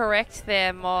are correct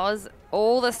there, Moz.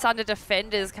 All the SUNDER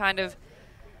defenders kind of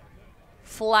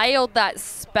flailed that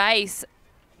space,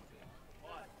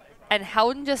 and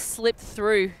Halden just slipped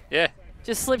through. Yeah.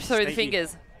 Just slipped through the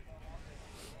fingers.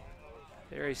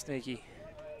 Very sneaky.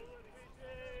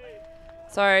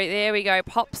 So there we go.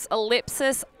 Pops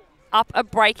ELLIPSIS up a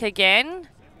break again.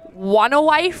 One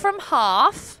away from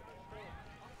half.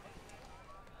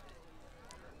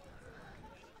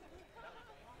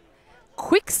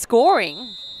 Quick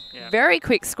scoring. Yeah. Very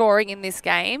quick scoring in this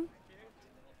game.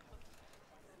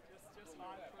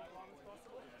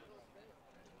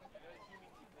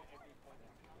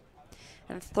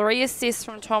 And 3 assists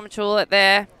from Tom Tulip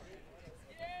there.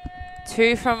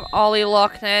 2 from Ollie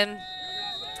Loughnane.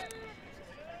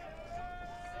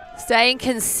 Staying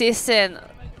consistent.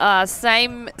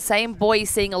 Same boy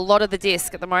seeing a lot of the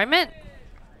disc at the moment.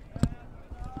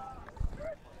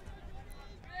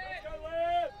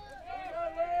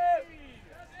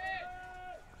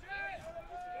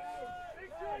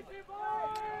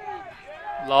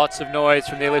 Lots of noise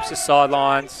from the ELLIPSIS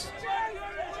sidelines.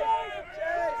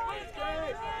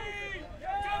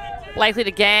 Blakely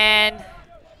again.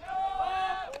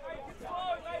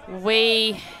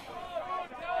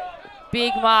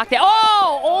 Big mark there.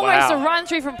 Oh, almost a run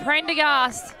through from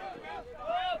Prendergast.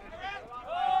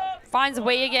 Finds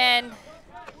Wee again.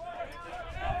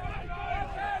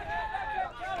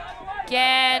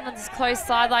 Again on this close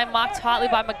sideline, marked tightly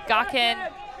by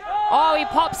McGuckin. Oh, he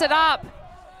pops it up.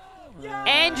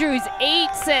 Andrews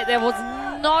eats it. There was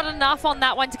not enough on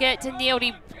that one to get it to Neil.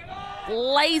 He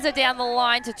laser down the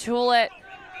line to Tulip.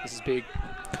 This is big.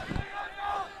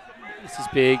 This is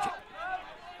big.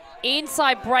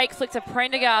 Inside break flick to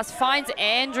Prendergast, finds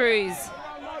Andrews.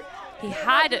 He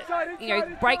had,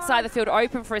 break side of the field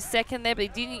open for a second there, but he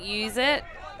didn't use it.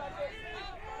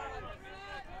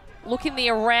 Looking the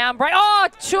around break. Oh,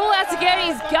 Chul has to get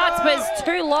his guts, but it's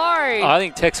too low. I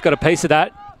think Tech's got a piece of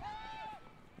that.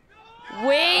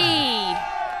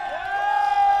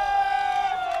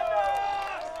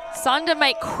 SUNDER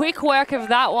make quick work of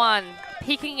that one,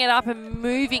 picking it up and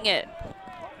moving it.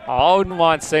 I wouldn't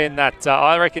mind seeing that.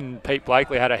 I reckon Pete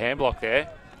Blakely had a hand block there.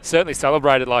 Certainly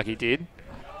celebrated like he did.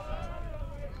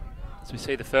 As we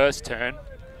see the first turn.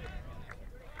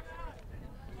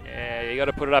 Yeah, you got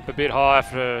to put it up a bit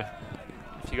higher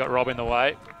if you got Rob in the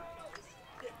way.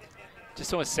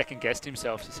 Just almost second guessed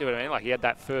himself. You see what I mean? Like he had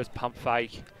that first pump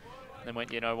fake, and then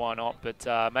went, why not?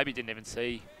 But maybe didn't even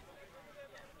see.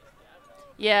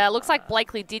 Yeah, it looks like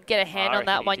Blakely did get a hand on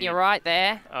that one. You're right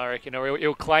there. I reckon, or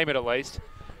he'll claim it at least.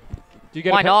 Do you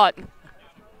get Why not?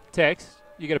 Tex,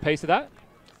 you get a piece of that?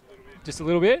 Just a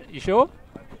little bit? You sure?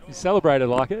 You celebrated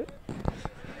like it.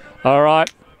 All right.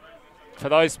 For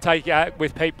those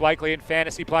with Pete Blakely in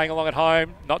fantasy playing along at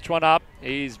home, notch one up.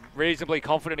 He's reasonably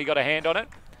confident he got a hand on it.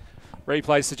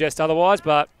 Replays suggest otherwise,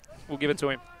 but we'll give it to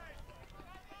him.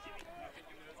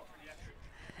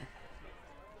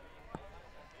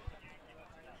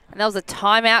 And that was a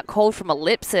timeout called from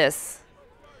ELLIPSIS.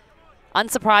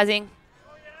 Unsurprising.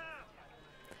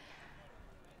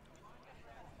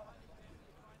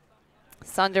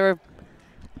 SUNDER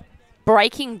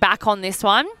breaking back on this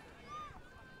one.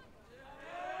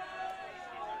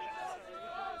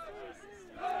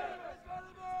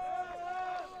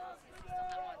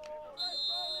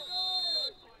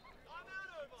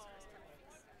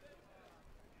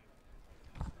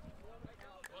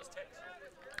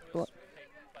 What?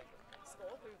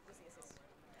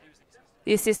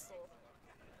 The assist.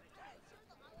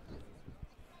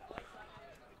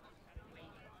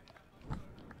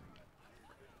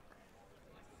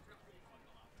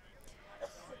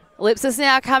 ELLIPSIS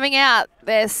now coming out.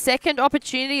 Their second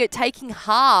opportunity at taking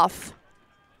half.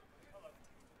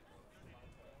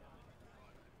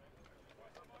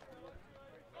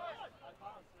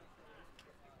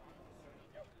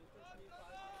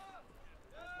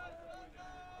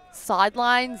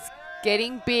 Sidelines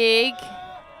getting big.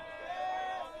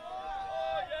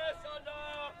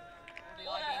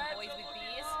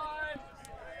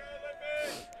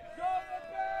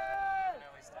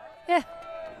 Yeah.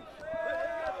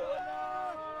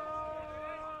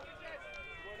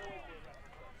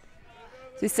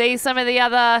 To see some of the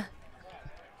other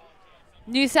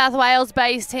New South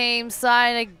Wales-based teams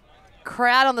starting to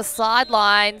crowd on the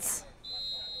sidelines.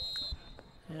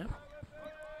 Yeah.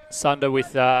 SUNDER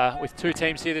with two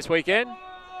teams here this weekend.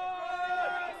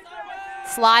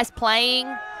 Slice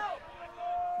playing.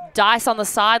 Dice on the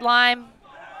sideline.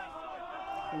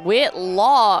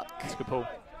 Whitlock. That's a good pull.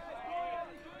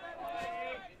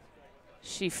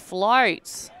 She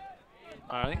floats.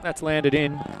 I think that's landed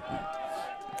in.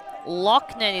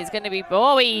 Lochnan is going to be...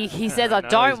 Oh, he says, I No,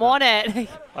 don't he's want it.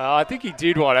 Well, I think he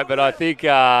did want it, but I think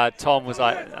Tom was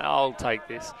like, I'll take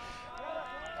this.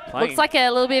 Looks like a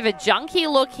little bit of a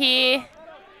junky look here.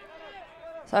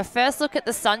 So first look at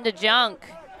the SUNDER junk.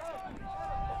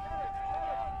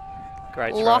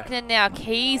 Great throw. Lochnan now,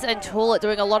 Keys and Tullett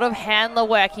doing a lot of handler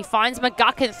work. He finds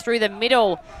McGuckin through the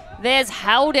middle. There's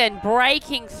Halden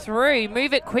breaking through.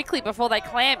 Move it quickly before they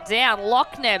clamp down.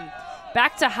 Lochnan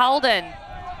back to Halden.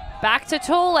 Back to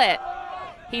Tullett.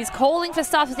 He's calling for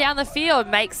stuff down the field.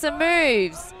 Makes some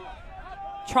moves.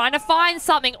 Trying to find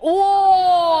something.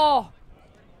 Oh!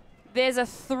 There's a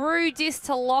through disc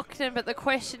to Lochnan, but the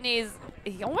question is,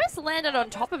 he almost landed on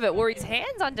top of it. Were his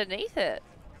hands underneath it?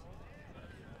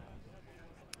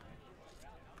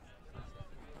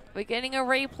 We're getting a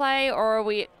replay, or are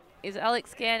we... Is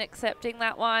Alex Gann accepting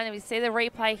that one? And we see the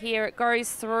replay here. It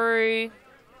goes through.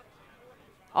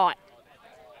 Oh.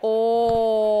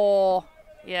 Oh.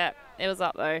 Yeah, it was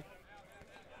up though.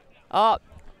 Oh.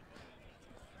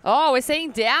 Oh, we're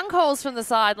seeing down calls from the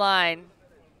sideline.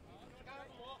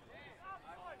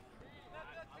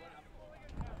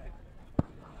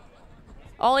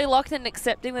 Ollie Lochnan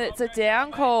accepting that it's a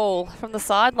down call from the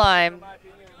sideline.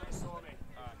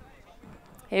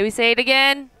 Here we see it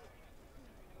again.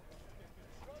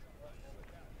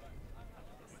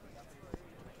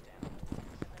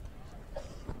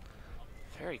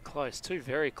 Very close, two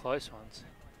very close ones.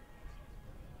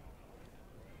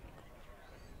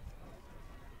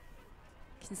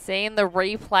 You can see in the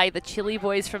replay the Chili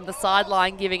boys from the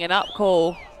sideline giving an up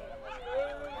call.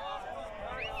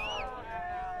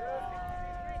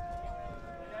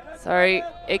 So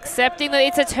accepting that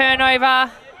it's a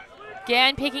turnover.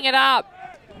 Gann picking it up.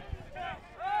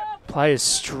 Players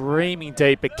streaming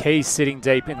deep, but Keys sitting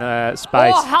deep in the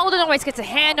space. Oh, Halden always gets a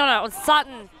hand on it on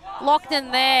Sutton.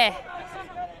 Lochnan there.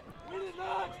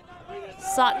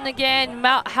 Sutton again.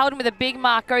 Halden with a big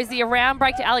mark. Goes the around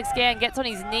break to Alex Gann. Gets on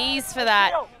his knees for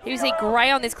that. He was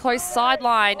Gray on this close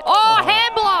sideline. Oh,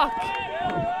 hand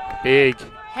block. Big.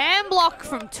 Hand block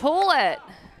from Tullett.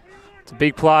 It's a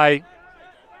big play.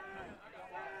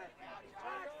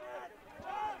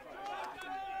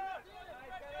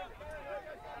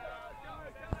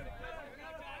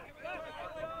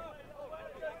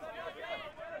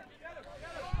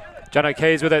 Jono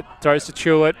Keys with it, throws to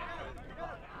Tullett.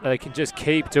 They can just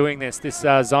keep doing this. This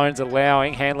zone's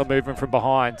allowing handler movement from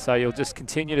behind, so you'll just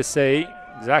continue to see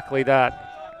exactly that.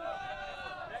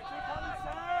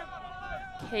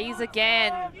 Keys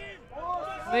again,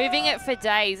 moving it for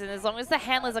days, and as long as the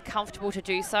handlers are comfortable to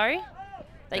do so,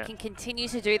 they can continue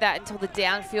to do that until the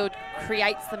downfield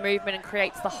creates the movement and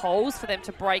creates the holes for them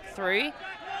to break through.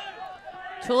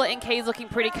 Tullett and Keys looking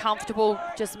pretty comfortable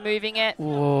just moving it.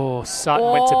 Oh, Sutton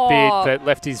went to bid, but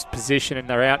left his position and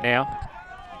they're out now.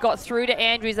 got through to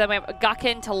Andrews and went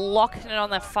Guckin to Lockton on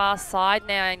the far side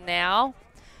now.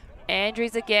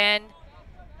 Andrews again.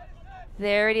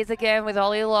 There it is again with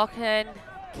Ollie Lockton.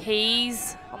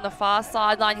 Keys on the far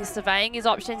sideline. He's surveying his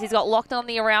options. He's got Lockton on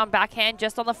the around backhand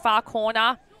just on the far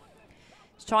corner.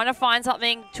 He's trying to find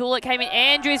something. Tulip came in.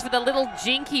 Andrews for the little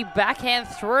jinky backhand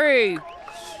through.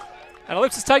 And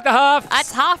Ellipsis take the half.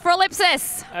 That's half for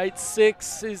Ellipsis.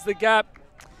 8-6 is the gap.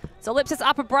 So Ellipsis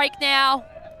up a break now.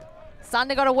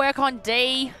 Sunder got to work on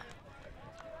D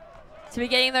to be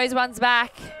getting those ones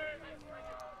back.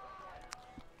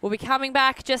 We'll be coming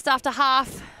back just after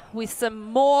half with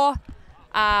some more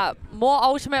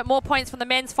ultimate, more points from the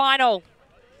men's final.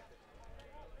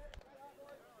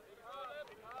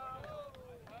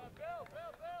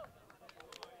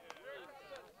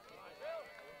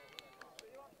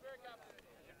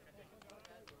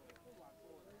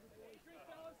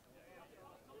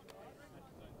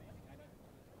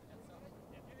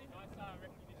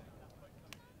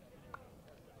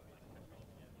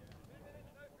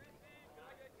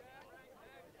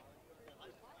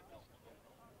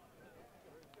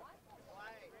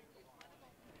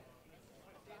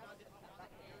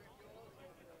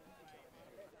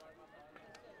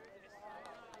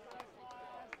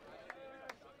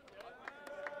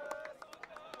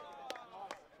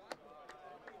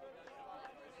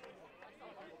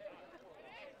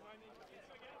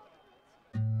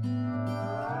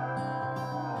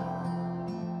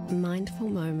 Mindful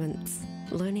moments,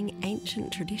 learning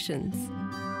ancient traditions.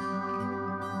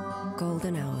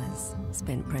 Golden hours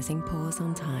spent pressing pause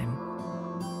on time.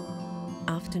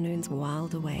 Afternoons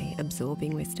whiled away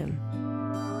absorbing wisdom.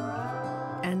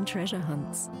 And treasure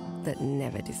hunts that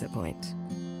never disappoint.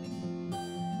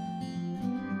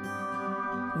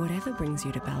 Whatever brings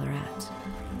you to Ballarat,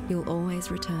 you'll always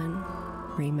return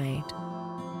remade.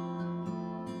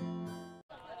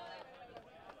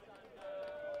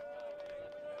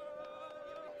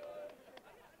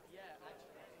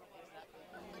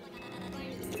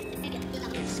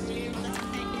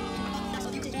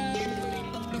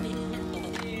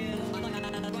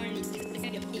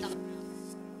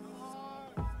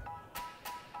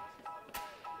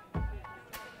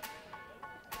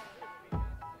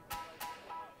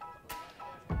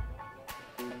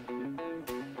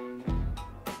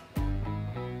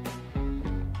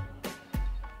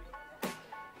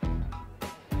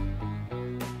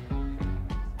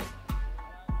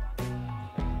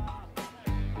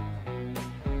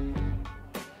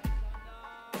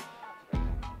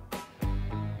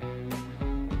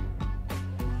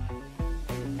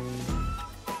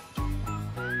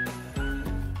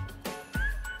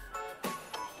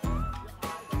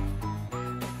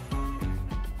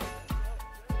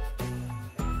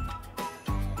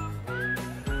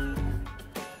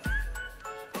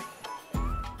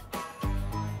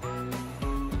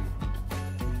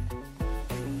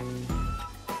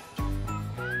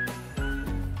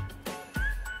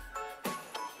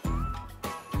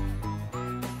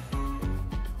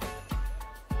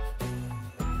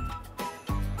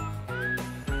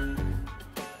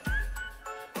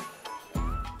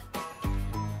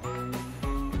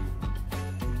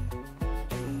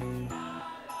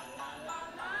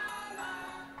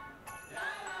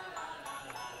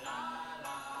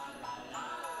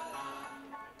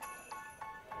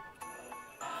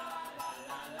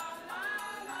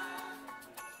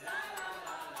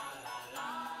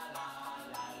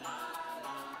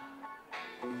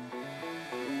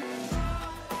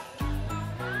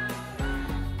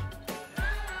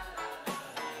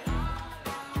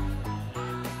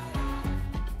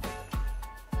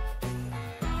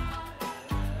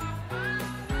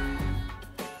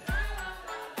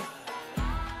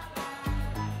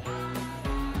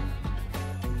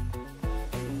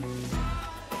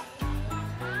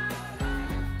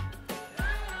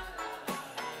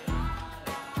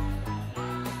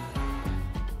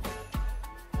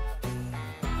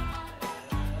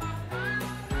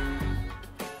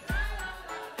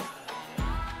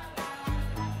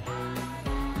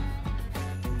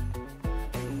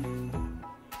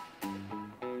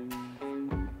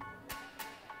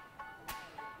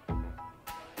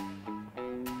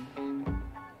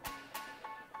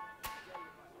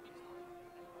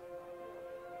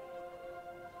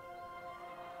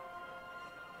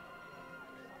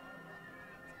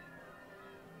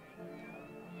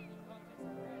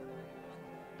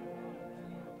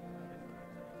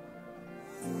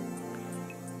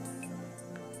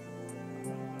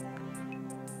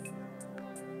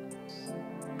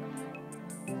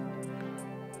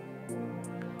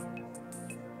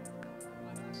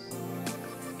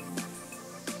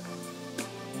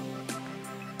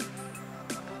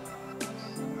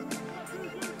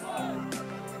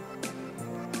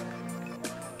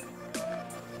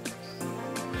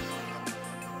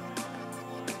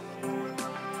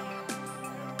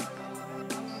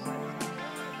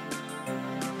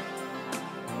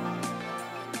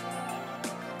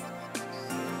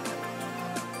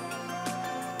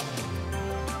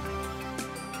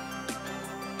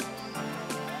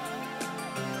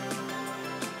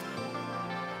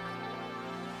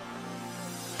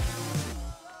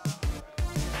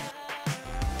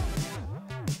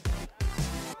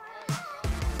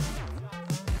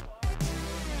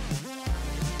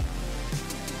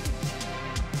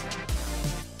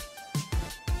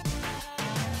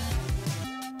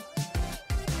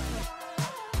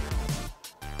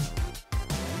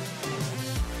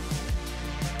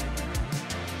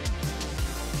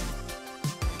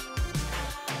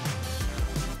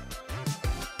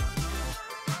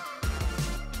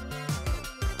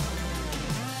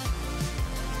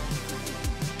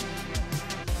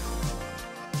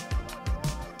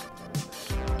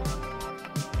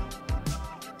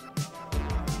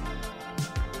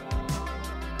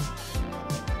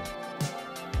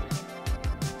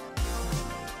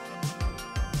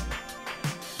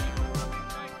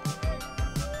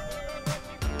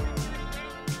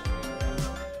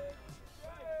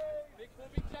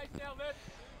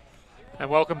 And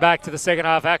welcome back to the second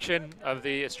half action of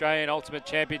the Australian Ultimate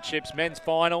Championships men's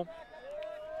final.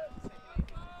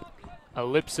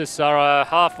 ELLIPSIS are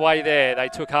halfway there. They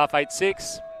took half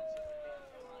 8-6.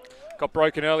 Got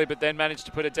broken early, but then managed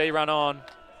to put a D run on.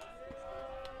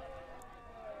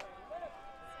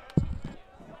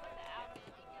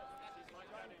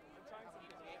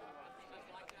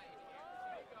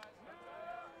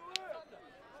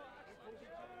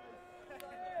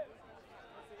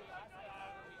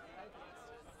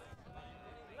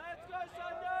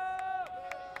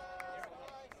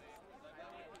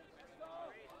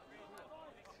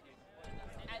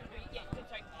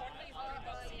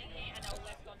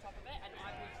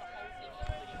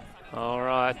 All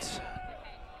right.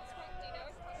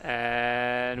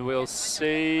 And we'll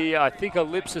see, I think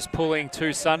ELLIPSIS pulling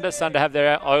to SUNDER. SUNDER have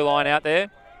their O-line out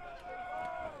there.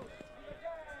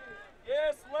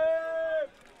 Yes, Liv!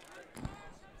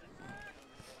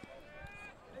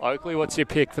 Oakley, what's your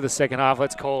pick for the second half?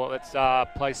 Let's call it. Let's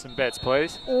place some bets,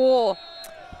 please. Oh,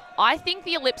 I think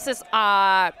the ELLIPSIS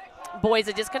boys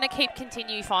are just going to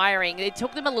continue firing. It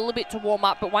took them a little bit to warm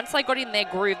up, but once they got in their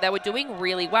groove, they were doing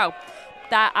really well.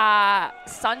 That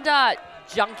SUNDER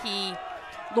junkie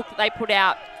look that they put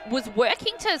out was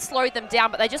working to slow them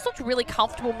down, but they just looked really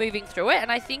comfortable moving through it.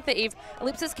 And I think that if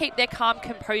ELLIPSIS keep their calm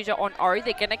composure on O,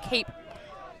 they're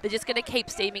just going to keep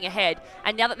steaming ahead.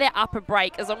 And now that they're up a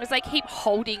break, as long as they keep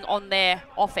holding on their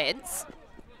offense,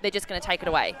 they're just going to take it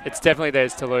away. It's definitely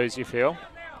theirs to lose, you feel?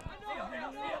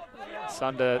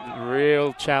 SUNDER,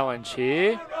 real challenge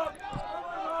here.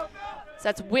 So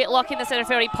that's Whitlock in the centre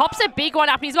field. He pops a big one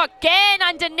up, and he's got Gann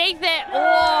underneath it.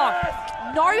 Oh,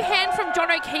 no hand from John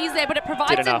O'Keefe there, but it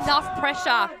provides enough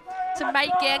pressure to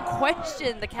make Gann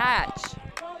question the catch.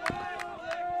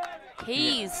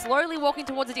 He's slowly walking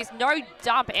towards the disc. No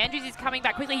dump. Andrews is coming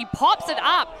back quickly. He pops it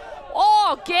up.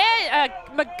 Oh, Gann,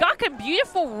 McGuckin,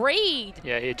 beautiful read.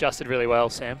 Yeah, he adjusted really well,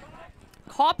 Sam.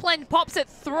 Copland pops it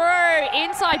through.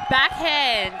 Inside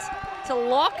backhand to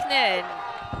Lochnan.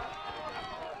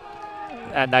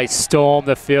 And they storm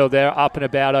the field. They're up and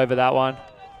about over that one.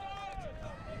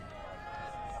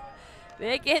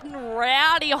 They're getting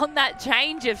rowdy on that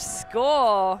change of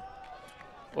score.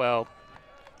 Well,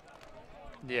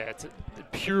 yeah, it's a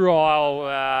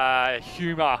puerile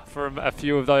humour from a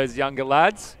few of those younger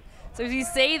lads. So as you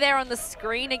see there on the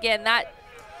screen again, that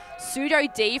pseudo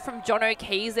D from John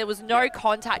O'Keefe, there was no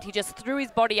contact. He just threw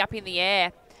his body up in the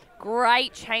air.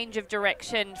 Great change of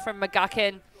direction from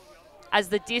McGuckin as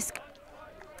the disc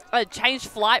changed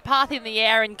flight path in the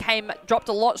air and dropped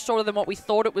a lot shorter than what we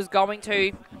thought it was going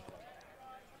to.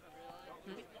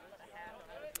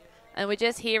 And we're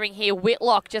just hearing here,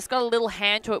 Whitlock just got a little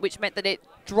hand to it, which meant that it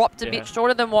dropped a bit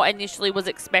shorter than what initially was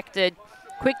expected.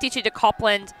 Quick ditchy to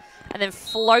Copland, and then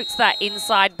floats that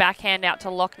inside backhand out to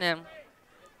Lochnan.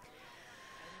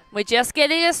 We're just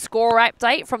getting a score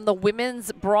update from the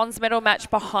women's bronze medal match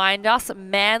behind us.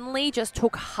 Manly just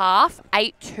took half,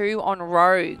 8-2 on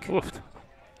Rogue. Oof.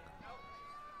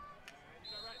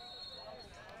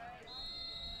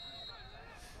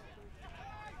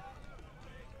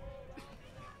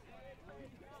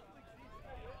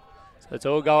 So it's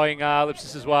all going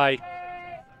ELLIPSIS' way.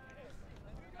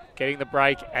 Getting the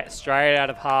break straight out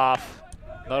of half.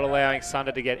 Not allowing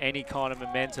SUNDER to get any kind of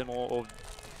momentum or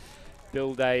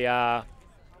build their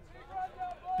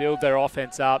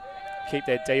offense up, keep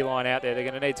their D-line out there. They're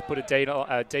going to need to put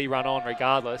a D run on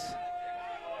regardless.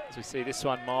 As we see, this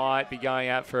one might be going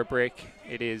out for a brick.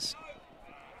 It is.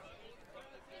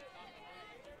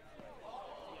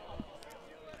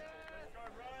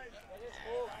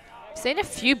 Seen a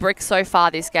few bricks so far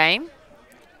this game.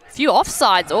 A few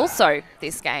offsides also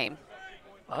this game.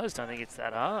 I just don't think it's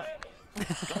that hard.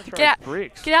 Get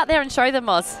out there and show them,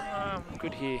 Oz.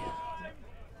 Good here.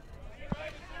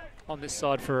 On this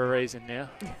side for a reason now.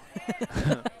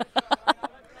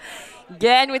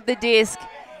 Again with the disc.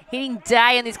 Hitting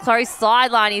Day on this close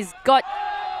sideline. He's got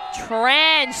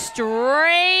Tran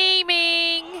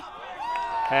streaming.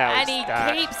 And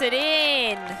he keeps it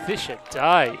in. Fisher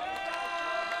Day.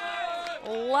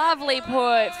 Lovely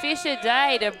put. Fisher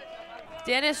Day to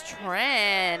Dennis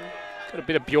Tran. Got a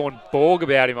bit of Bjorn Borg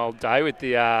about him all day with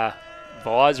the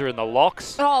visor and the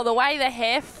locks. Oh, the way the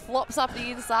hair flops up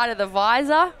the inside of the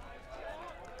visor.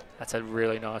 That's a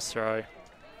really nice throw.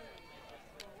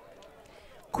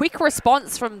 Quick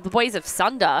response from the boys of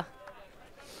SUNDER.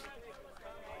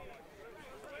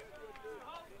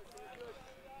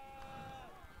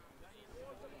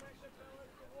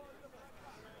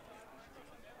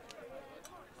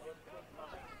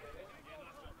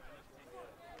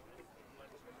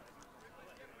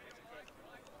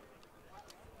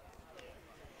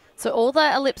 So all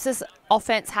the Ellipsis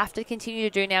offense have to continue to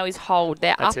do now is hold.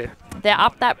 They're That's up. it. They're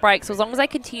up that break. So as long as they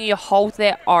continue to hold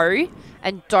their O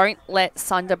and don't let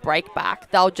Sunder break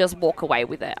back, they'll just walk away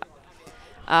with it.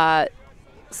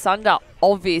 Sunder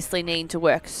obviously needing to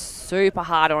work super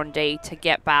hard on D to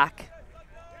get back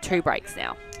 2 breaks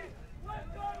now.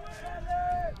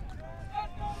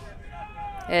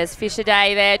 There's Fisher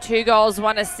Day there, 2 goals,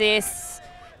 1 assist.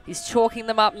 He's chalking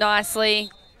them up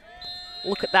nicely.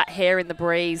 Look at that hair in the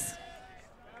breeze.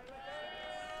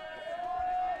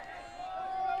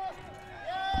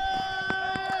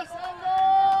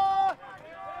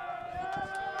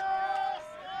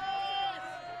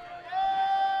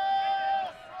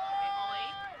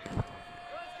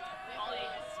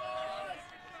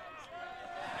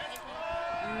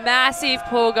 Massive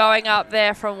pull going up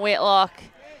there from Whitlock.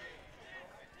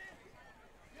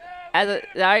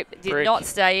 Nope, did not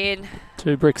stay in.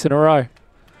 2 bricks in a row.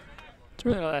 It's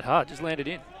really not that hard, just landed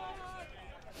in.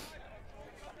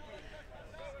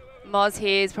 Moz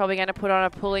here is probably going to put on a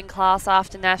pulling class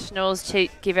after Nationals to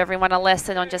give everyone a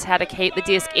lesson on just how to keep the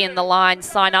disc in the line.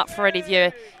 Sign up for it if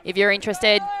you're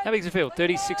interested. How big is the field?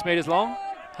 36 metres long,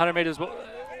 100 metres,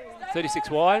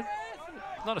 36 wide.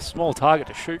 Not a small target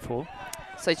to shoot for.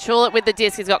 So Chulip with the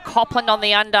disc. He's got Copland on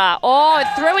the under. Oh,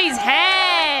 through his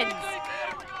hands.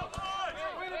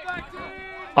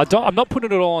 I'm not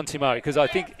putting it all on Timo because I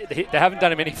think they haven't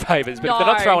done him any favours, but if they're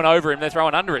not throwing over him, they're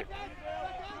throwing under him.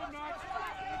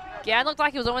 Gan looked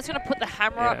like he was almost going to put the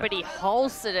hammer up, but he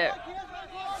holstered it.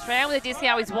 Trying with the disc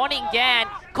now. He's wanting Gan.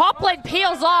 Copland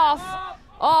peels off.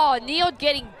 Oh, Neil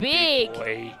getting big.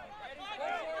 Boy.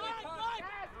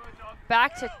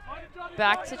 Back to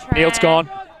Tran. Neil's gone.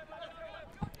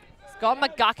 It's got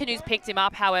McGuckin who's picked him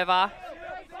up, however.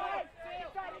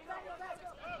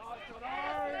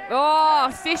 Oh,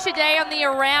 Fisher Day on the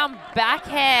around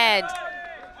backhand.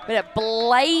 But it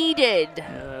bladed.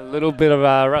 A little bit of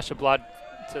a rush of blood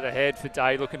to the head for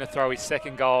Day, looking to throw his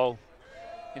 2nd goal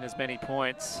in as many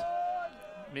points.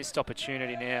 Missed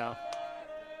opportunity now.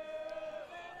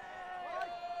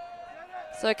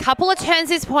 So a couple of turns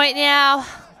this point now.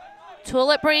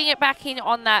 Tulip bringing it back in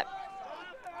on that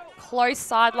close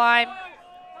sideline.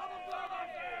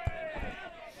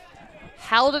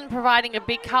 Halden providing a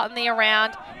big cut in the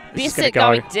around. Bissett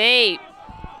going deep.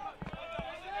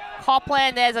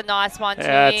 Copland, there's a nice one to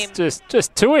him. It's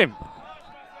just to him.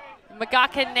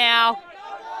 McGuckin now.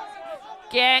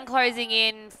 Gan closing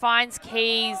in, finds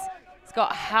Keys. He's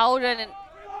got Halden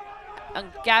and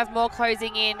Gav Moore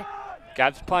closing in.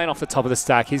 Gav's playing off the top of the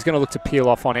stack. He's going to look to peel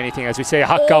off on anything as we see a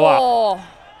Huck go up.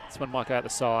 This one might go out the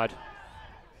side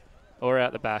or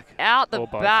out the back. Out the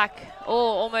back. Oh,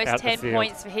 almost out 10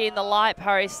 points for hitting the light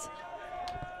post.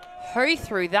 Who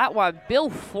threw that one? Bill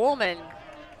Foreman.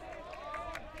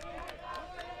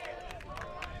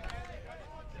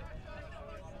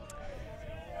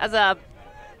 As a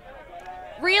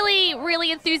really,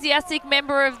 really enthusiastic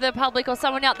member of the public or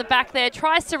someone out the back there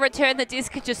tries to return the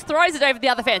disc and just throws it over the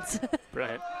other fence.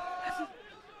 Brilliant.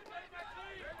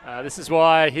 This is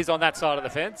why he's on that side of the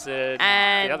fence and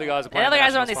the other guys are playing. The other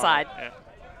guys are on this side. Yeah.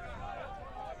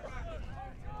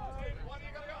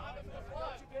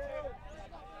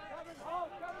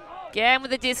 Gan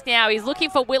with the disc now. He's looking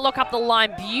for Whitlock up the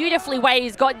line. Beautifully weighted.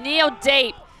 He's got Neil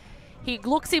deep. He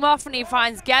looks him off and he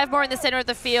finds Gavmore in the centre of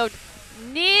the field.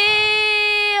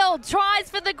 Neil tries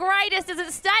for the greatest. Does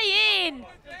it stay in?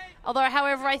 Although,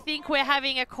 however, I think we're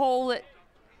having a call that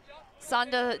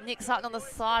Nick Sutton on the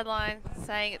sideline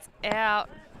saying it's out.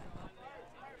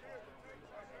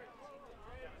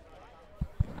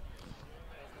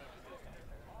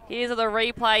 Here's the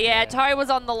replay. Yeah, Toe was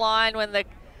on the line when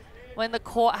the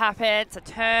court happened. It's a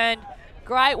turn.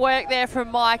 Great work there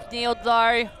from Mike Neal,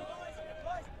 though.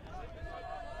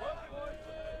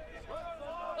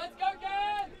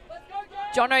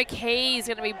 John O'Key is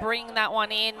going to be bringing that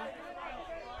one in.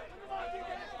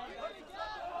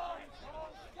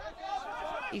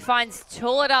 He finds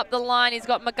Tullett up the line. He's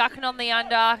got McGuckin on the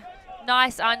under.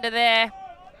 Nice under there.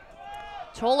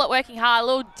 Tullett working hard. A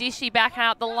little dishy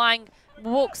backhand up the line.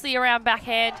 Walks the around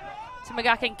backhand to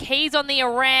McGuckin. Keys on the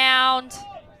around.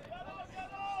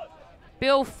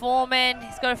 Bill Foreman.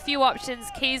 He's got a few options.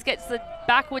 Keys gets the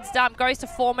backwards dump. Goes to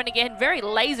Foreman again. Very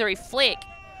lasery flick.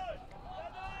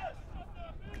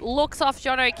 Looks off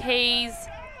John O'Keys.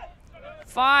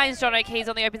 Finds John O'Keys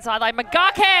on the open sideline.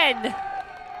 McGuckin!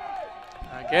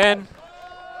 Again.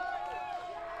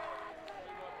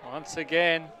 Once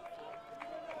again.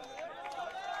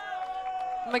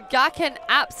 McGuckin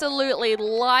absolutely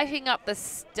lighting up the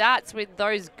stats with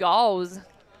those goals.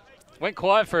 Went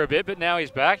quiet for a bit, but now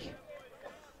he's back.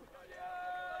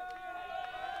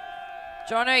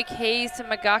 Jono Keys to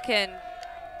McGuckin.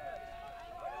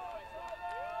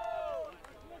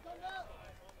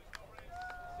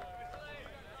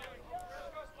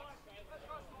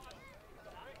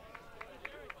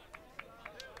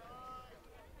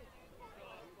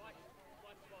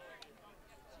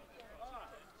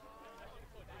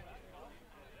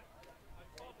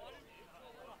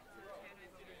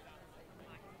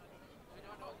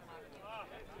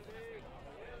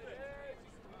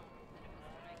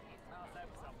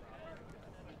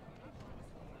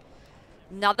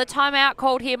 Another timeout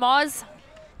called here, Moz.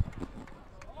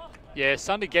 Yeah,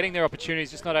 SUNDER getting their opportunities,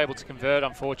 just not able to convert,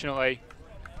 unfortunately.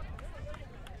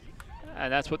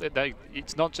 And that's what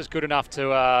it's not just good enough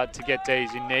to get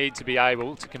Ds. You need to be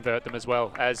able to convert them as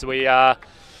well. As we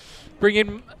bring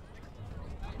in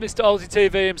Mr.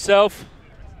 ulti.TV himself.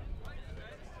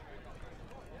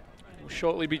 We'll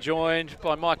shortly be joined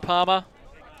by Mike Palmer.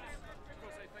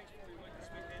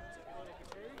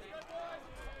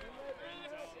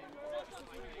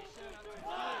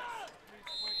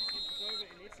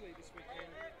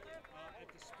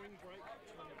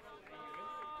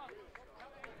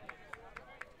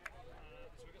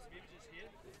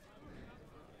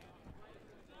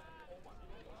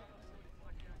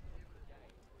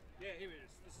 Yeah, here it is.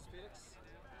 This is Felix.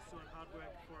 He's doing hard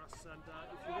work for us, and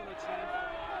if you want to tune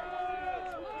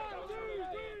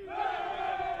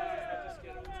just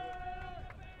get onto it.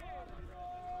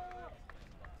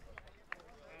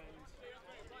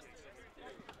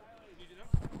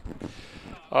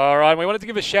 All right, we wanted to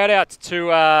give a shout out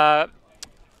to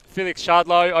Felix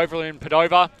Shardlow over in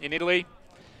Padova in Italy.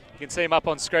 You can see him up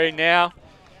on screen now.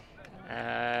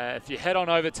 If you head on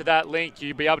over to that link,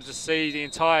 you'll be able to see the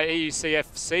entire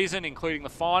EUCF season, including the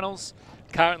finals.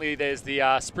 Currently, there's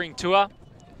the spring tour.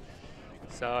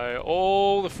 So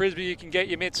all the Frisbee you can get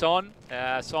your mitts on.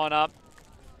 Sign up.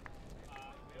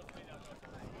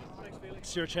 Thanks,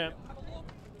 Felix. You're a champ.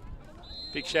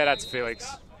 Big shout out to Felix.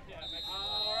 All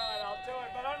right, I'll do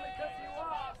it, but only because you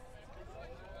asked.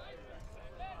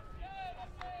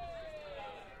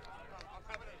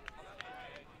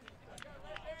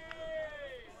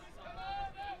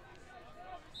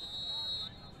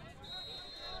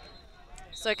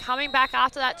 So coming back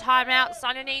after that timeout,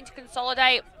 SUNDER need to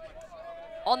consolidate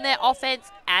on their offense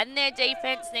and their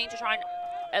defense. Need to try and,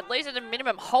 at least at a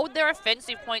minimum, hold their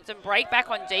offensive points and break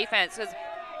back on defense, because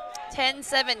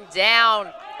 10-7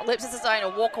 down. ELLIPSIS is going to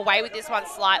walk away with this one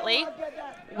slightly.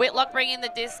 Whitlock bringing the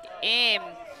disc in.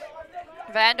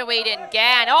 Vanderweed and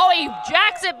Gann. Oh, he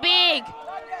jacks it big.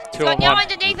 He's got no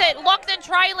underneath it. Lockton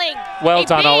trailing. Well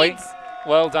done, Ollie.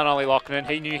 Well done, Ollie Lockton.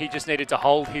 He knew he just needed to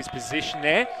hold his position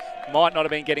there. Might not have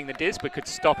been getting the disc, but could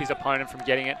stop his opponent from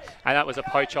getting it. And that was a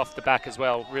poach off the back as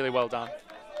well. Really well done.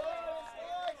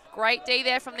 Great D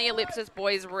there from the ELLIPSIS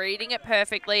boys, reading it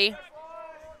perfectly.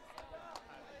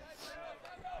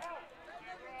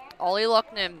 Ollie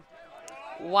Lockton,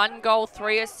 1 goal,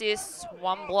 3 assists,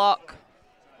 1 block.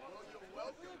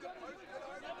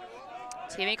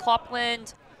 Timmy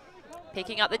Clopland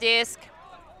picking up the disc.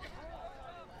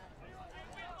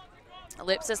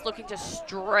 ELLIPSIS looking to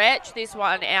stretch this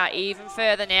one out even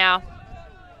further now.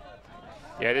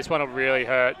 Yeah, this one will really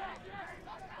hurt.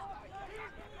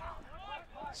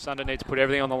 SUNDER needs to put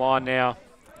everything on the line now.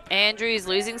 Andrews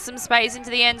losing some space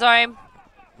into the end zone.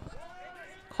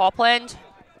 Copland.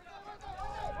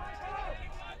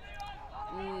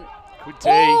 Good D.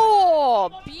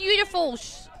 Oh, beautiful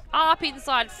up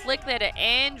inside flick there to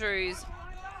Andrews.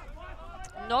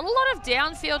 Not a lot of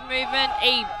downfield movement.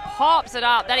 He pops it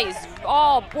up. That is,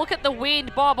 oh, look at the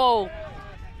wind bobble.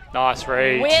 Nice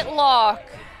read. Whitlock.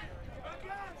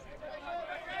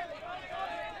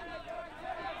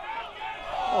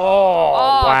 Oh,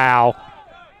 wow.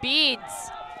 Bids.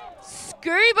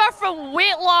 Scuba from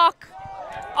Whitlock.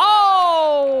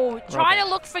 Oh, trying to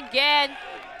look for Gann.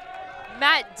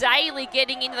 Matt Daly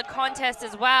getting into the contest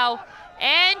as well.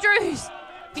 Andrews,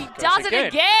 he does it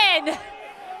again.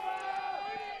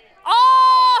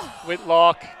 Oh!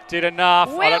 Whitlock did enough.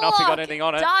 Whitlock I don't know if he got anything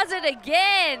on it. Does it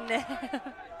again.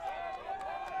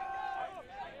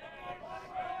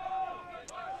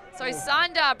 So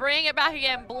SUNDER bringing it back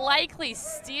again. Blakely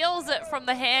steals it from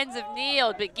the hands of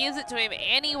Neil, but gives it to him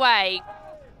anyway.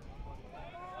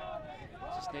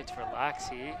 Just need to relax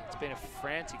here. It's been a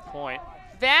frantic point.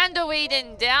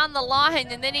 Vanderweeden down the line,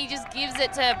 and then he just gives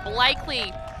it to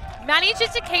Blakely. Manages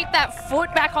to keep that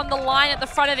foot back on the line at the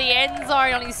front of the end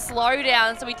zone on his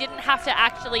slowdown, so he didn't have to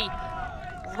actually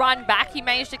run back. He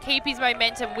managed to keep his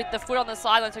momentum with the foot on the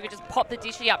sideline, so he could just pop the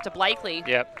dishy up to Blakely.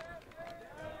 Yep.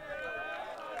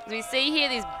 As we see here,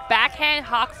 this backhand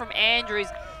huck from Andrews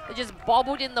that just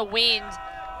bobbled in the wind.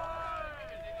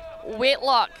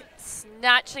 Whitlock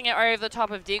snatching it over the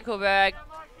top of Dinkelberg.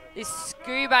 This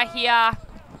scuba here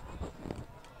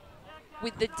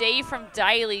with the D from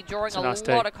Daly drawing a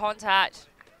lot of contact.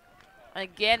 And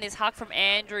again, this hug from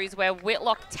Andrews where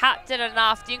Whitlock tapped it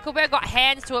enough. Dinkelberg got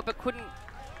hands to it but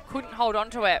couldn't hold on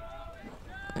to it.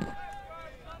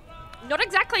 Not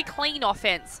exactly clean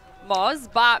offense, Moz,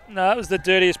 but... No, it was the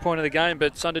dirtiest point of the game,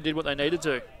 but Sunder did what they needed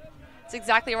to. That's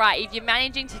exactly right. If you're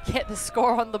managing to get the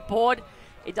score on the board,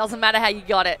 it doesn't matter how you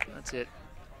got it. That's it.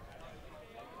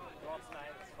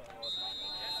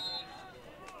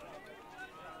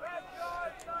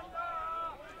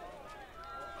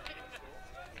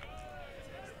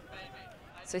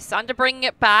 So Sunder bringing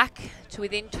it back to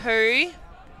within 2.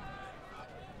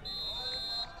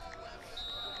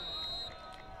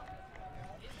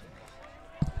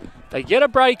 They get a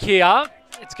break here,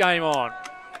 it's game on.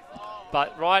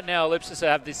 But right now, ELLIPSIS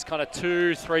have this kind of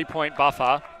 2-3 point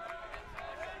buffer.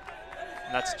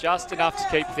 And that's just enough to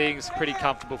keep things pretty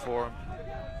comfortable for them.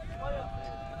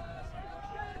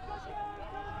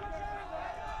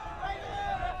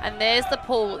 And there's the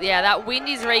pull. Yeah, that wind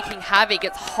is wreaking havoc.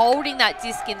 It's holding that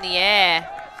disc in the air.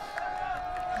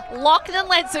 Lockton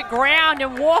lets it ground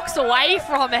and walks away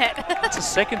from it. It's the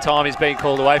second time he's been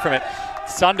called away from it.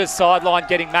 Sunder's sideline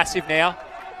getting massive now.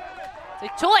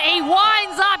 So he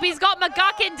winds up. He's got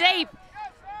McGuckin deep.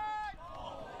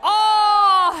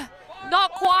 Oh,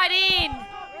 not quite in.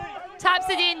 Taps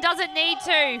it in, doesn't need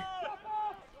to.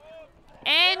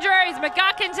 Andrews,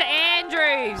 McGuckin to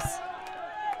Andrews.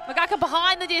 McGuckin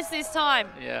behind the disc this time.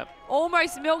 Yeah.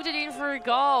 Almost milked it in for a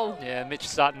goal. Yeah, Mitch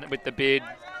Sutton with the bid.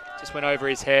 Just went over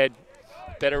his head.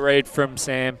 Better read from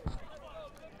Sam.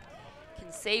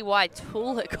 Can see why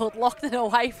Toolett got Lockton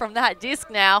away from that disc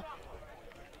now.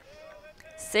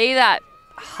 See that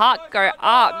Huck go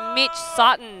up. Mitch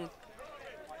Sutton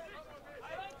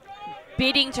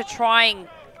bidding to try and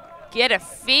get a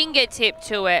fingertip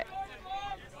to it.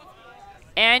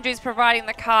 Andrews providing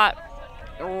the cut.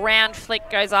 Round flick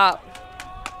goes up.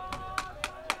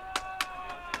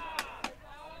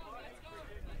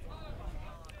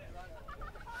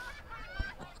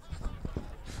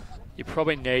 You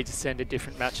probably need to send a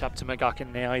different matchup to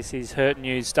McGuckin now. He's hurting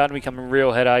you. He's starting to become a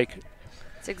real headache.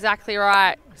 That's exactly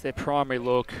right. It's their primary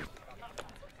look.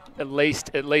 At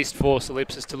least force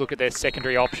ELLIPSIS to look at their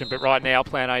secondary option, but right now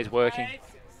plan A is working.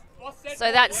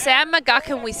 So that's Sam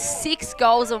McGuckin with 6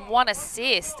 goals and 1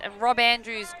 assist, and Rob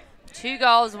Andrews 2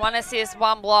 goals, 1 assist,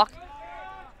 1 block.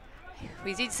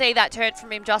 We did see that turn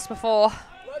from him just before.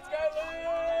 Let's go,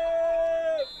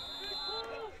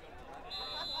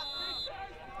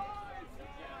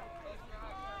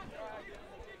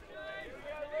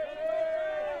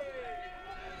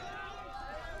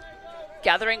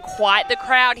 Gathering quite the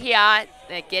crowd here.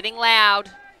 They're getting loud.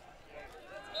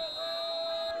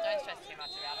 Don't stress too much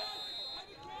about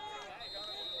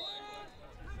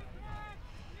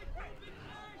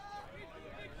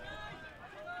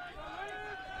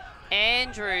it.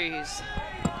 Andrews.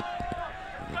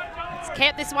 Let's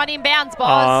keep this one in bounds,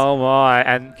 boss. Oh my,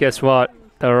 and guess what?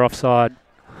 They were offside.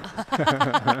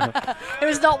 It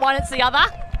was not one, it's the other.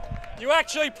 You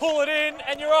actually pull it in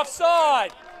and you're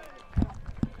offside.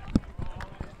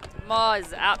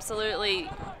 Moz absolutely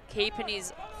keeping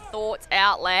his thoughts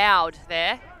out loud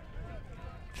there.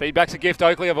 Feedback's a gift,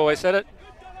 Oakley. I've always said it.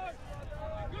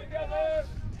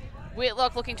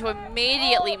 Whitlock looking to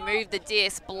immediately move the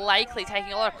disc. Blakely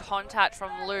taking a lot of contact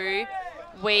from Lou.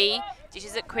 Wee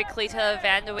dishes it quickly to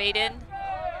Van der Weeden.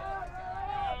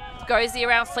 Goes the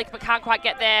around flick but can't quite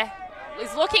get there.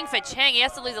 He's looking for Cheng. He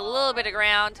has to lose a little bit of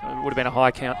ground. It would have been a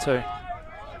high count too.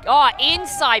 Oh,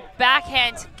 inside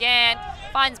backhand again.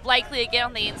 Finds Blakely again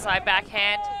on the inside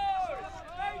backhand.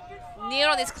 Near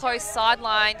on this close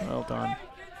sideline. Well done.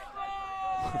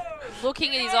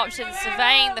 Looking at his options,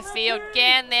 surveying the field.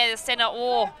 Again there, the centre.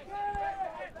 Oh,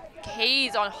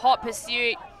 Keys on hot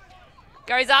pursuit.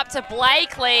 Goes up to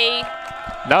Blakely.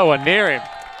 No one near him.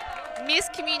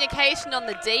 Miscommunication on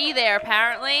the D there,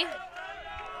 apparently.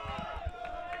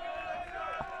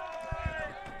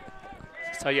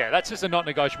 So yeah, that's just a not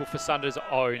negotiable for Sunder's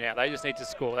O now. They just need to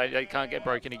score. They can't get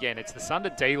broken again. It's the Sunder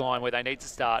D line where they need to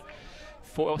start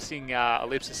forcing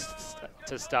ELLIPSIS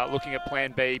to start looking at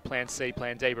plan B, plan C,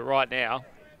 plan D. But right now,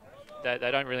 they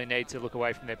don't really need to look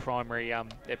away from their primary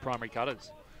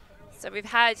cutters. So we've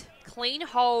had clean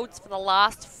holds for the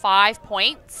last 5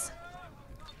 points,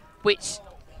 which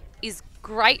is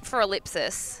great for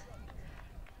ELLIPSIS.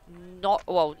 Not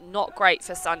great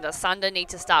for Sunder. Sunder need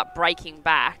to start breaking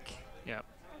back. Yeah.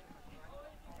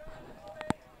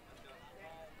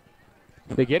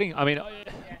 They're getting, I mean,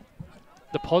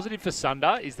 the positive for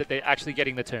Sunder is that they're actually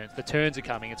getting the turns. The turns are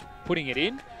coming. It's putting it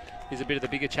in is a bit of the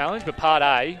bigger challenge, but part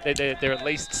A, they're at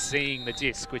least seeing the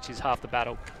disc, which is half the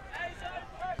battle.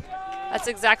 That's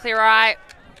exactly right.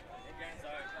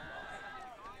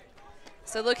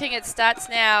 So looking at stats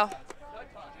now,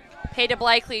 Peter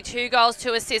Blakely, 2 goals,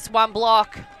 2 assists, 1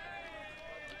 block.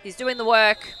 He's doing the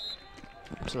work.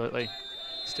 Absolutely.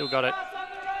 Still got it.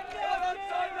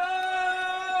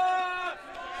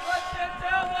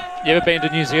 You ever been to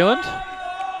New Zealand?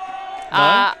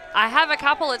 No? I have a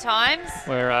couple of times.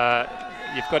 Where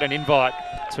you've got an invite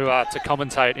to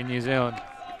commentate in New Zealand.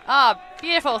 Oh,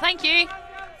 beautiful. Thank you.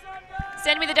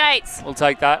 Send me the dates. We'll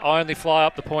take that. I only fly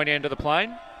up the pointy end of the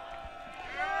plane.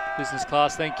 Business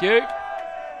class, thank you.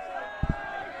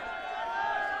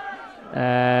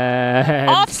 And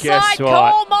offside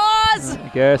call, Mars!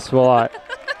 Guess what?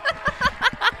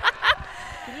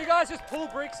 Can you guys just pull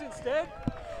bricks instead?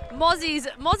 Mozzie's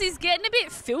getting a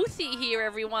bit filthy here,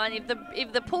 everyone.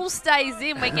 If the pull stays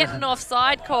in, we're getting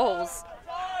offside calls.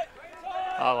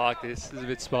 I like this. This is a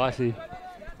bit spicy.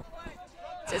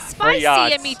 It's a spicy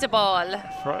meatball.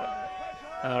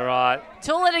 All right.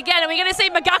 Tool it again, and we're going to see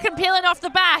McGuckin peeling off the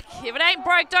back. If it ain't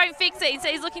broke, don't fix it.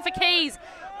 He's looking for keys.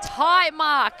 Tight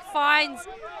mark. Finds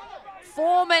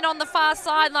Foreman on the far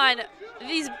sideline.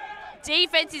 This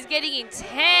defense is getting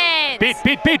intense.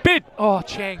 Bit. Oh,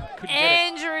 Chang couldn't get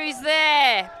it. Andrews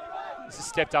there. This has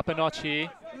stepped up a notch here.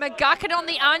 McGuckin on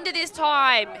the under this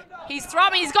time. He's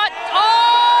throbbing. He's got...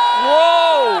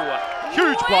 Oh! Whoa!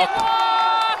 Huge block.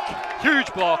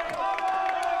 Huge block.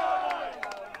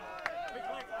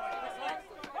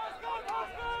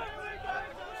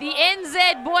 The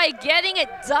NZ boy getting it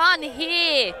done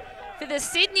here for the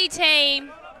Sydney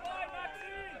team.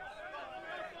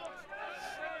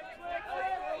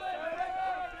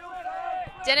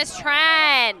 Dennis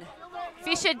Tran.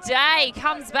 Fisher Day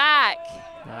comes back.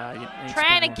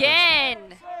 Tran again.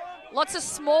 Lots of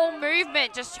small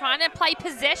movement, just trying to play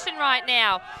possession right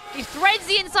now. He threads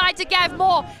the inside to Gav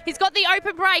Moore. He's got the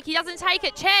open break. He doesn't take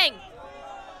it. Chang.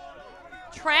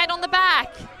 Tran on the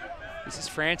back. This is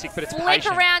frantic, but it's Flick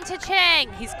patient. around to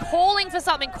Chang. He's calling for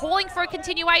something, calling for a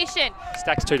continuation.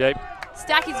 Stack's too deep.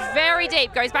 Stack is very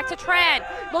deep. Goes back to Tran.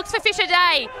 Looks for Fisher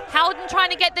Day. Howden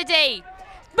trying to get the D.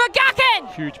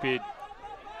 McGuckin! Huge bid.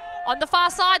 On the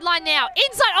far sideline now.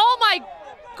 Inside. Oh my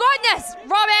goodness.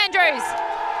 Rob Andrews.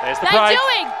 There's the They're break.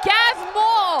 doing Gav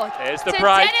Moore There's the to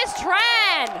break. Dennis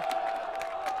Tran.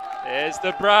 There's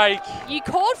the break. You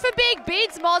called for big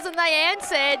bids, Moz, and they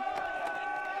answered.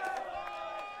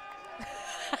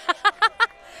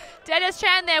 Dennis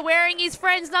Tran there wearing his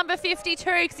friend's number 52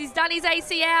 because he's done his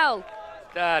ACL.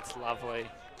 That's lovely.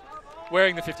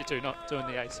 Wearing the 52, not doing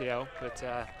the ACL, but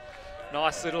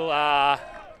nice little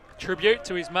tribute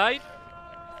to his mate.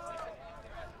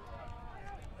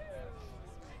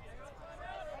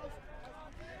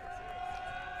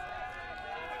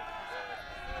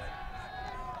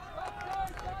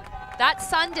 That's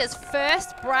Sunder's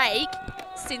first break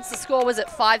since the score was at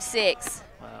 5-6.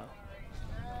 Wow.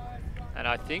 And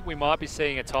I think we might be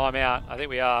seeing a timeout. I think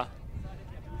we are.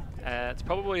 It's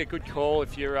probably a good call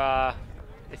if you're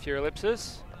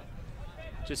Ellipsis.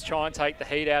 Just try and take the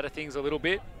heat out of things a little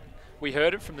bit. We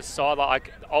heard it from the sideline.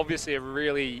 Like, obviously a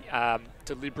really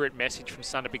deliberate message from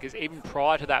Sunder, because even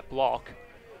prior to that block,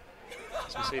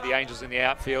 as we see the Angels in the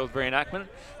outfield reenactment,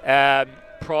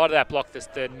 prior to that block,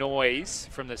 the noise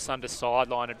from the Sunder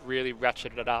sideline had really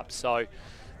ratcheted it up. So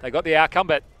they got the outcome,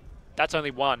 but that's only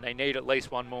one. They need at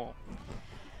least one more.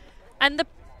 And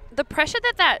the pressure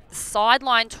that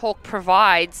sideline talk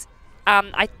provides,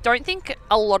 I don't think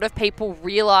a lot of people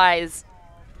realise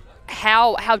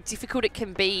how difficult it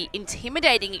can be,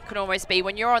 intimidating it can almost be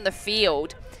when you're on the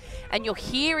field and you're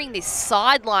hearing this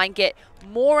sideline get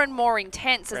more and more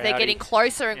intense as they're getting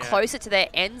closer and closer to their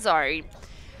end zone.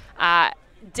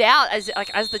 Doubt, as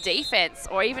the defense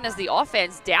or even as the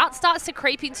offense, doubt starts to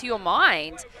creep into your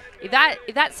mind. If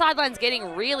that sideline's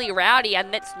getting really rowdy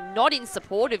and that's not in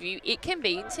support of you, it can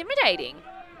be intimidating.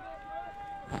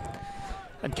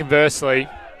 And conversely,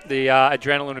 the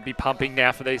adrenaline would be pumping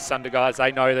now for these Sunder guys.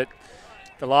 They know that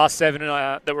the last 7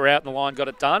 that were out in the line got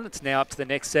it done. It's now up to the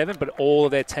next 7, but all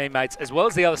of their teammates, as well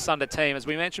as the other Sunder team, as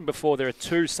we mentioned before, there are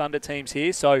 2 Sunder teams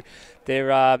here, so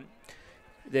they're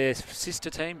their sister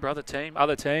team, brother team,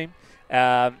 other team,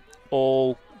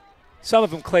 all, some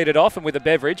of them cleared it off and with a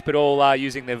beverage, but all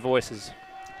using their voices.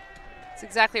 That's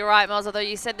exactly right, Miles, although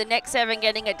you said the next 7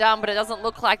 getting it done, but it doesn't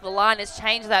look like the line has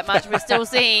changed that much. We're still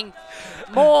seeing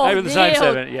more. Maybe the same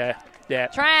 7, yeah.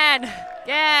 Tran,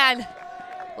 Gan,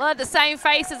 we'll have the same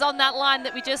faces on that line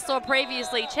that we just saw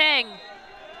previously. Cheng,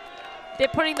 They're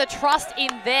putting the trust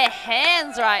in their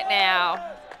hands right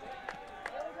now.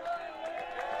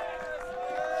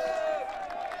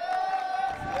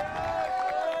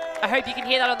 I hope you can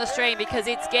hear that on the stream because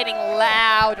it's getting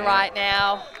loud right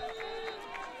now.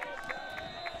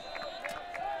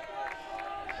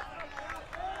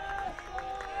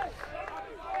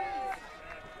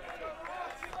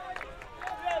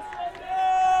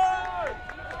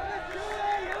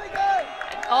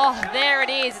 Oh, there it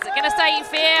is. Is it going to stay in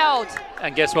field?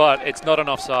 And guess what? It's not an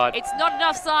offside. It's not an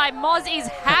offside. Moz is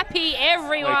happy,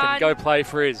 everyone. We can go play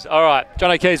Frizz. All right,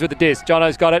 Jono Keys with the disc.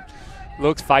 Jono's got it.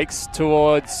 Looks, fakes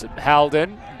towards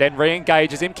Halden, then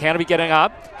re-engages him. Can be getting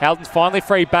up. Halden's finally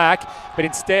free back, but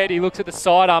instead he looks at the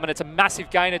sidearm and it's a massive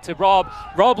gainer to Rob.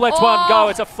 Rob lets one go.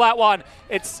 It's a flat one.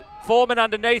 It's Foreman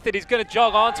underneath it. He's going to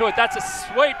jog onto it. That's a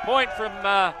sweet point from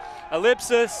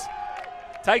ELLIPSIS.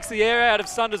 Takes the air out of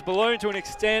Sunder's balloon to an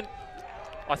extent.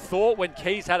 I thought when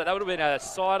Keys had it, that would have been a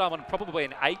sidearm and probably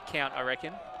an 8 count, I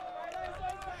reckon.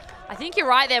 I think you're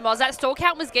right there, Moz. That stall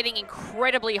count was getting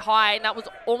incredibly high, and that was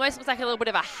almost like a little bit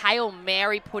of a Hail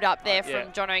Mary put up there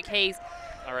from Jono Keys.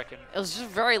 I reckon. It was just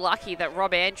very lucky that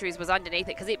Rob Andrews was underneath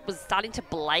it because it was starting to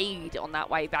blade on that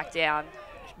way back down.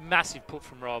 Massive put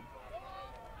from Rob.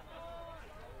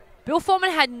 Bill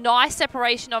Foreman had nice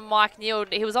separation on Mike Neal.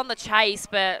 He was on the chase,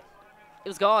 but it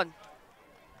was gone.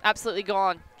 Absolutely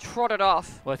gone. Trotted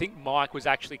off. Well, I think Mike was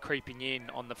actually creeping in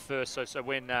on the first. So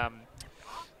when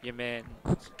your man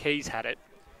Keys had it,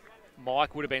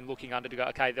 Mike would have been looking under to go,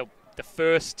 okay, the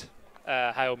first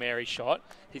Hail Mary shot,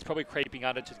 he's probably creeping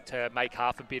under to make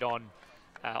half a bit on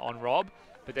Rob.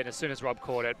 But then as soon as Rob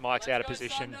caught it, Mike's out of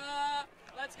position.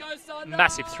 Let's go, Sunder.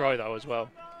 Massive throw, though, as well.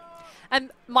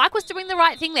 And Mike was doing the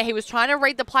right thing there. He was trying to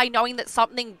read the play, knowing that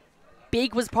something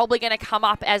big was probably going to come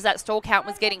up as that stall count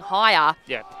was getting higher.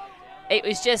 Yeah. It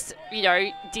was just, you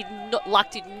know,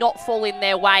 luck did not fall in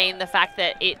their way in the fact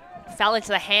that it fell into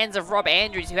the hands of Rob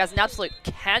Andrews, who has an absolute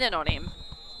cannon on him.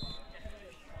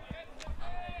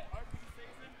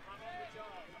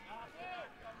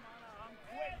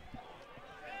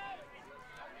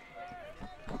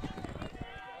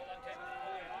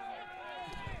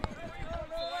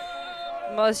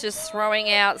 Mo's just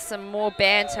throwing out some more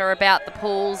banter about the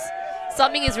pools.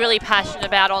 Something he's really passionate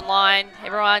about online.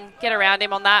 Everyone, get around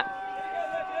him on that.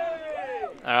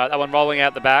 All right, that one rolling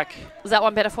out the back. Was that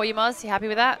one better for you, Moz? You happy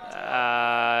with that?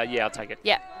 Yeah, I'll take it.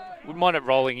 Yeah. Wouldn't mind it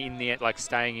rolling in the end, like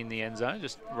staying in the end zone,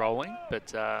 just rolling, but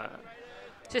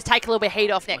just take a little bit of heat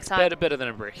off next time. Better than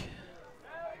a brick.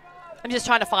 I'm just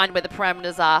trying to find where the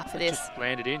parameters are for this. Just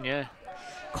landed in, yeah.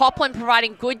 Copland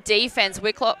providing good defense.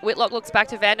 Whitlock looks back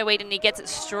to Vanderweed and he gets it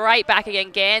straight back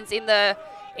again. Gans in the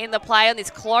play on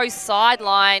this close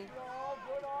sideline.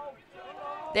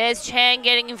 There's Chan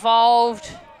getting involved.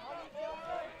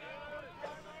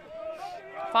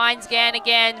 Finds Gan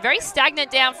again. Very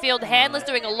stagnant downfield. Handler's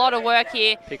doing a lot of work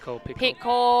here. Pick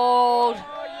called.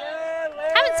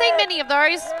 Haven't seen many of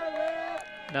those.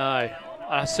 No.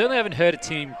 I certainly haven't heard a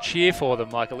team cheer for them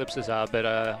like ELLIPSIS are,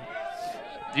 but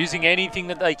using anything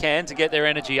that they can to get their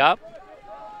energy up.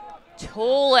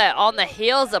 Toolett on the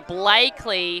heels of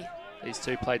Blakely. These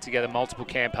two played together multiple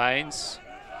campaigns.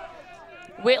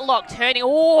 Whitlock turning.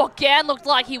 Oh, Gan looked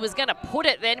like he was going to put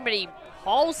it then, but he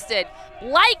holstered.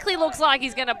 Blakely looks like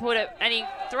he's going to put it, and he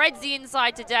threads the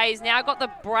inside today. He's now got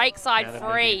the break side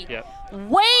free.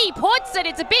 Wee puts it.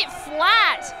 It's a bit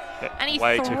flat, and he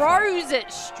throws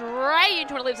it straight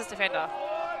into an ELLIPSIS defender.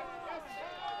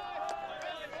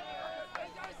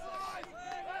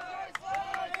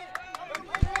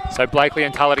 So Blakely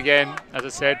and Tullett again, as I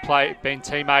said, been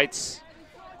teammates,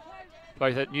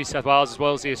 both at New South Wales as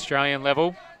well as the Australian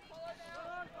level.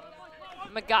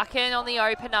 McGuckin on the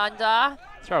open under.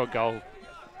 Throw a goal.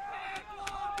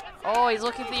 Oh, he's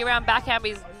looking for the around backhand,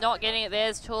 but he's not getting it.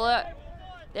 There's Tullett.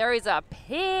 There is a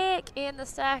pick in the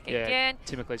stack again.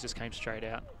 Typically just came straight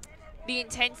out. The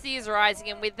intensity is rising,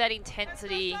 and with that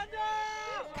intensity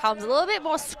comes a little bit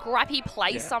more scrappy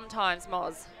play sometimes,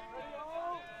 Moz.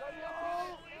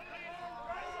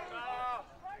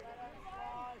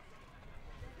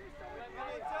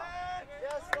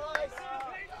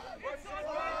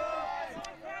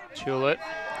 Tullett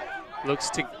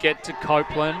looks to get to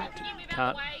Copeland.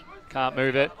 Can't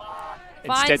move it.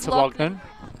 Instead to Loughnane.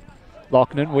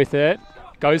 Loughnane with it.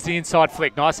 Goes the inside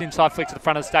flick. Nice inside flick to the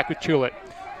front of the stack with Tullett.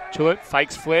 Tullett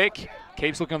fakes flick.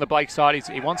 Keeps looking on the Blake side.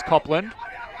 He wants Copeland.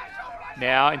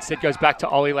 Now instead goes back to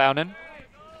Ollie Loughnane.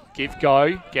 Give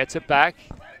go. Gets it back.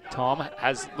 Tom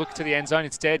has looked to the end zone.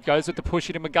 Instead goes with the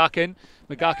push into McGuckin.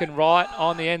 McGuckin right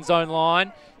on the end zone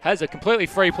line. Has a completely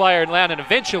free player, and Loughnane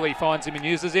eventually finds him and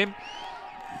uses him.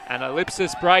 And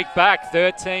Ellipsis break back,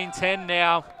 13-10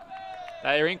 now.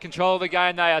 They are in control of the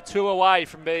game. They are 2 away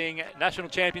from being national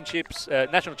champions for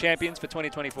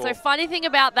 2024. So funny thing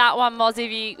about that one, Moz,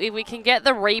 if we can get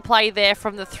the replay there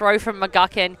from the throw from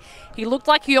McGuckin, he looked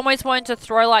like he almost wanted to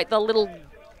throw like the little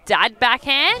dad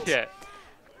backhand. Yeah.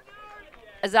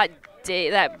 As that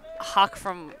huck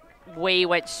from Wee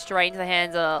went straight into the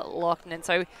hands of Loughnane.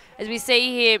 So as we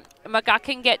see here,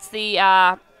 McGuckin gets the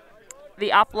up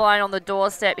line on the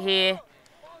doorstep here.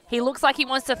 He looks like he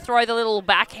wants to throw the little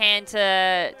backhand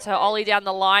to Ollie down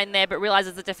the line there, but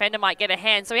realizes the defender might get a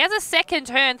hand. So he has a second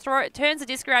turn, turns the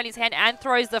disc around his hand and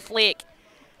throws the flick.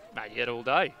 Mate, you had all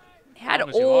day. He had it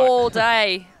all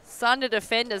day. Sunder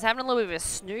defenders having a little bit of a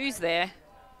snooze there.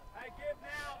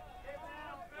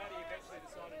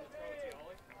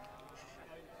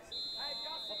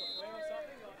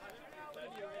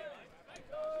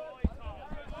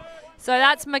 So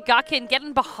that's McGuckin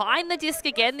getting behind the disc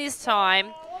again this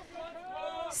time.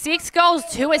 6 goals,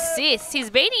 2 assists. He's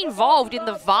been involved in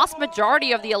the vast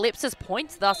majority of the Ellipsis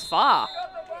points thus far.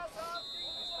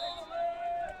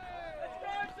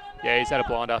 Yeah, he's had a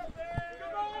blinder.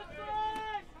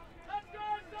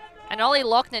 And Ollie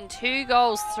Loughnane, 2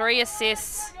 goals, 3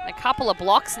 assists, and a couple of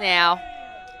blocks now.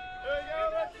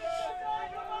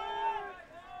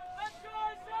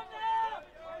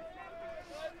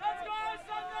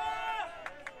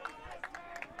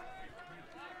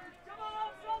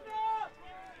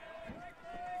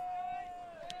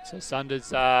 So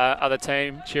Sunder's other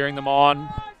team cheering them on.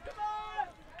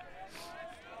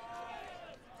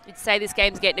 You'd say this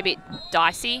game's getting a bit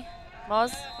dicey,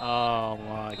 Moz? Oh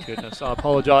my goodness, I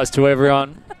apologise to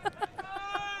everyone.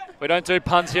 We don't do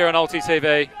puns here on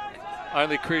ulti.TV.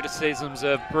 Only criticisms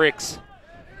of bricks.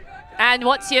 And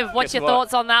what's your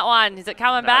thoughts on that one? Is it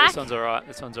coming back? This one's all right.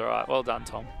 This one's all right. Well done,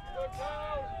 Tom.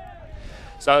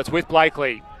 So it's with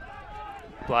Blakely.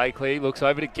 Blakely looks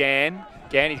over to Gann.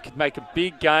 Gann, he could make a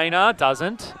big gainer,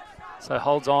 doesn't. So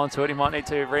holds on to it. He might need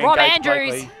to re-engage Rob Andrews.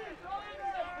 Blakely.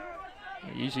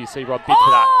 Usually you see Rob bid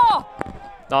for that.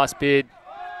 Nice bid.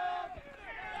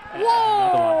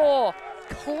 Whoa!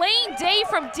 Clean D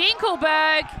from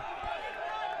Dinkelberg.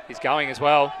 He's going as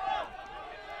well.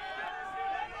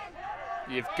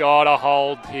 You've got to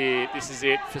hold here. This is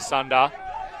it for Sunder.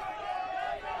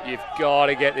 You've got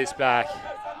to get this back.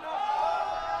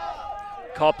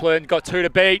 Copland got 2 to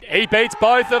beat. He beats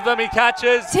both of them. He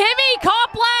catches. Timmy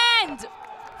Copland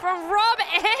from Rob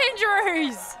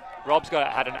Andrews. Rob's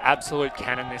had an absolute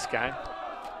cannon this game.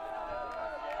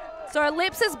 So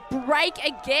Ellipsis break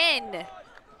again.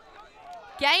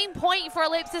 Game point for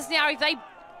Ellipsis now if they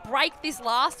break this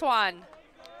last one.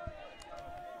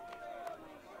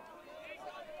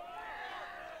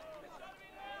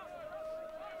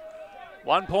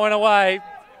 One point away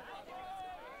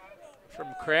from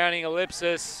crowning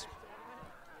Ellipsis.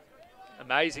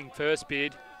 Amazing first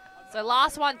bid. So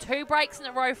last one, 2 breaks in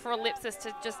a row for Ellipsis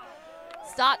to just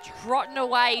start trotting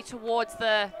away towards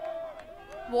the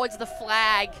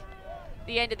flag,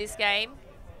 the end of this game.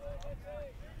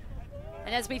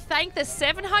 And as we thank the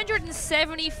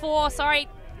 774,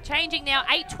 changing now,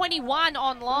 821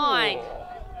 online. Ooh.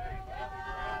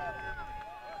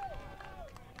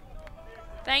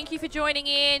 Thank you for joining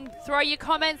in. Throw your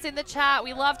comments in the chat.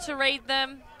 We love to read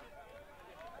them.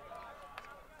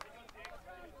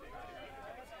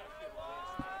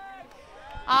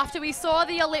 After we saw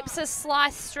the Ellipsis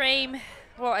slice stream,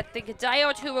 well, I think a day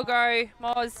or 2 ago,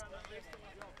 Moz,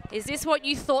 is this what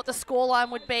you thought the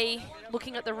scoreline would be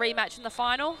looking at the rematch in the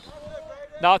final?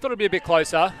 No, I thought it'd be a bit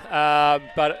closer,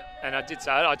 and I did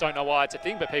say it, I don't know why it's a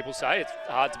thing, but people say it's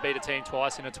hard to beat a team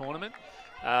twice in a tournament.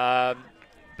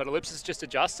 But Ellipsis just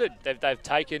adjusted. They've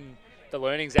taken the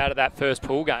learnings out of that first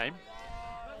pool game.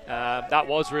 That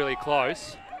was really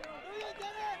close.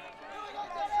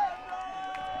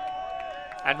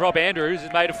 And Rob Andrews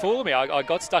has made a fool of me. I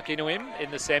got stuck into him in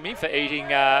the semi for eating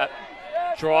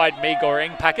dried mee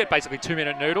goreng packet, basically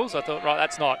 2-minute noodles. I thought, right,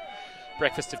 that's not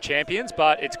breakfast of champions,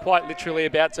 but it's quite literally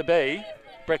about to be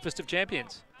breakfast of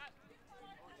champions.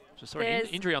 Just saw an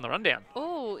injury on the rundown.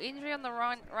 Oh, injury on the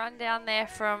rundown there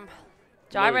from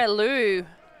Jaire Lou.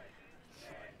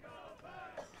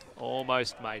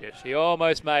 Almost made it. He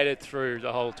almost made it through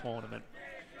the whole tournament.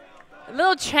 A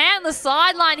little chant on the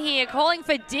sideline here, calling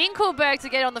for Dinkelberg to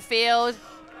get on the field.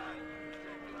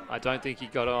 I don't think he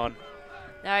got on.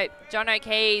 No, John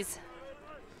O'Keys.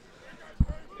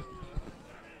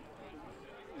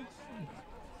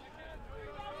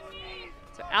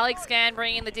 So Alex Gann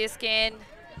bringing in the disc in.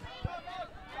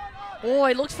 Oh,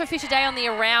 he looked for Fisher Day on the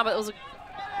around, but it was a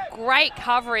great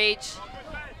coverage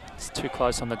It's too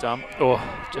close on the dump. Oh,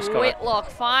 just got it. Whitlock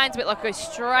finds Whitlock, goes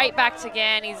straight back to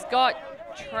Gan. He's got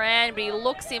Tran, but he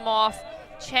looks him off.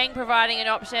 Cheng providing an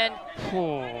option.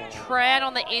 Tran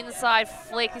on the inside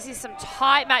flick. This is some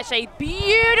tight match. A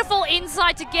beautiful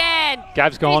inside to Gan.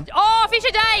 Gav's gone. Oh, Fisher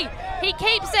Day. He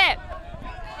keeps it.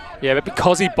 Yeah, but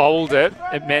because he bowled it,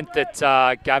 it meant that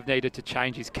Gav needed to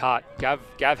change his cut. Gav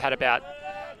had about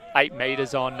 8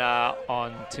 metres on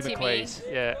Timocles.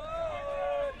 Yeah.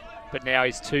 But now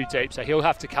he's too deep, so he'll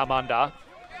have to come under.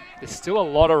 There's still a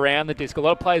lot around the disc, a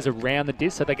lot of players around the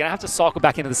disc, so they're going to have to cycle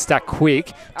back into the stack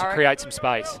quick to create some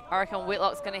space. I reckon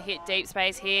Whitlock's going to hit deep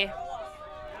space here.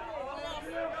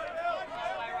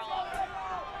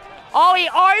 Oh, he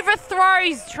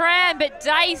overthrows Tran, but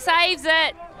Day saves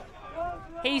it.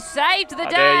 He saved the day.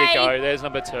 There you go. There's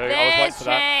number 2. There's I was waiting for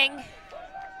Cheng. that.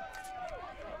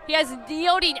 He has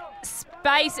yielding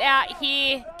space out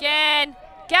here. Gan.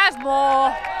 Gav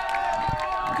Moore.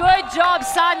 Good job,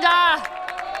 Sunder.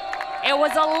 It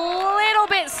was a little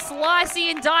bit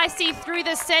slicey and dicey through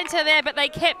the centre there, but they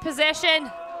kept possession.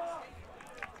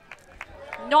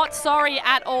 Not sorry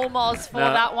at all, Moz, for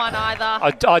that one either.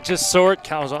 I just saw it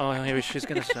come. I was like, oh, here she's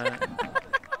going to say it.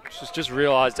 She's just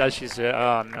realised as she said,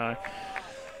 oh, no.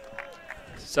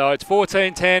 So it's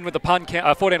 14-10 with the pun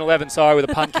count, 14-11, sorry, with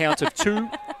a pun count of 2.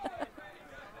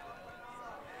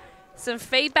 Some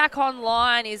feedback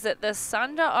online is that the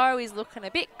Sunder O is looking a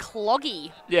bit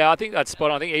cloggy. Yeah, I think that's spot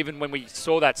on. I think even when we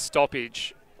saw that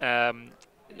stoppage, when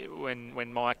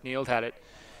Mike Neal had it,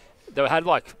 they had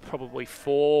like probably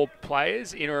 4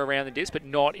 players in or around the disc, but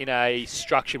not in a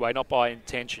structured way, not by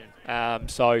intention.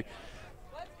 So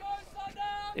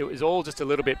it was all just a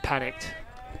little bit panicked.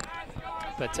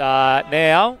 But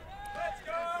now,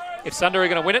 if Sunder are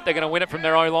going to win it, they're going to win it from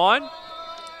their own line.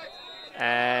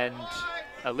 And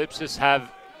ELLIPSIS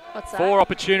have 4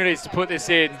 opportunities to put this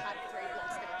in,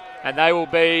 and they will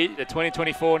be the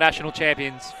 2024 national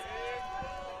champions.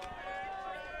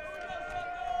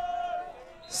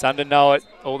 Sunder know it,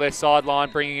 all their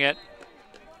sideline bringing it.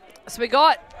 So we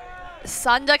got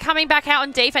Sunder coming back out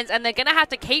on defense, and they're going to have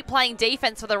to keep playing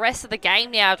defense for the rest of the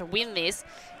game now to win this.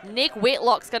 Nick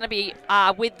Whitlock's going to be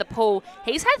with the pull.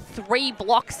 He's had 3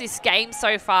 blocks this game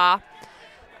so far.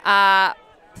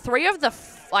 3 of the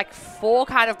 4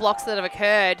 kind of blocks that have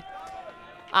occurred.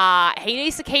 He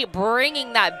needs to keep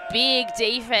bringing that big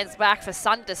defense back for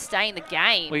Sunder to stay in the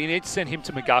game. Well, you need to send him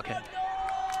to McGuckin.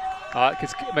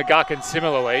 Because McGuckin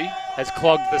similarly has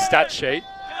clogged the stat sheet.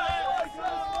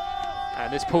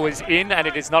 And this pull is in, and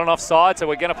it is not an offside, so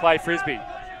we're going to play Frisbee.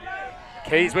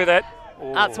 Keys with it.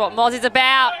 Ooh. That's what Moz is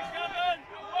about.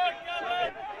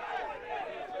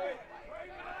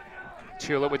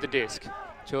 Tulip with the disc.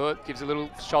 Tulip gives a little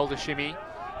shoulder shimmy.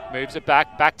 Moves it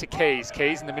back to Keys.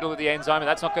 Keys in the middle of the end zone, and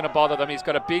that's not going to bother them. He's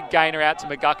got a big gainer out to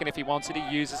McGuckin if he wants it.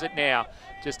 He uses it now.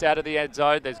 Just out of the end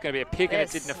zone. There's going to be a pick, and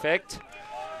it didn't affect.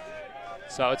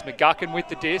 So it's McGuckin with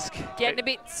the disc. Getting a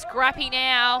bit scrappy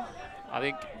now. I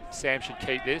think Sam should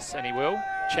keep this, and he will.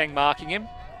 Cheng marking him.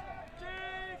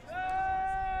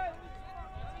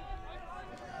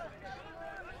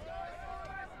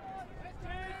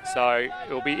 So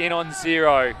it'll be in on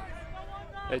 0.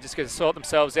 They're just going to sort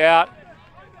themselves out.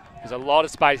 There's a lot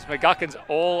of space. McGuckin's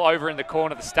all over in the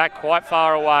corner of the stack, quite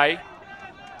far away.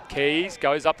 Keys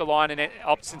goes up the line and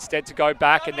opts instead to go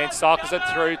back, and then cycles it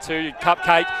through to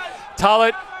Cupcake.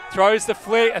 Tullett throws the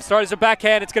flick, throws the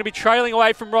backhand. It's going to be trailing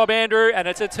away from Rob Andrew, and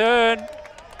it's a turn.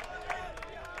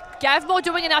 Gavmore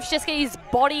doing enough to just get his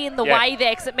body in the way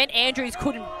there, because it meant Andrews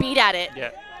couldn't bid at it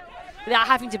without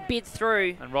having to bid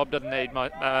through. And Rob doesn't need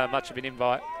much of an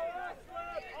invite.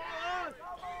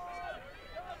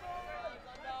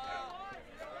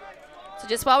 So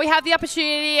just while we have the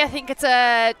opportunity, I think it's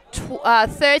a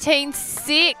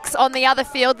 13-6 on the other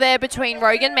field there between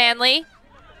Rogan and Manly.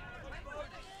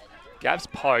 Gav's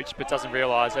poached but doesn't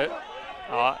realise it.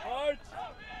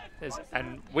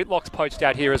 And Whitlock's poached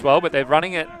out here as well, but they're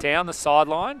running it down the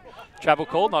sideline. Travel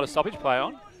call, not a stoppage play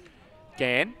on.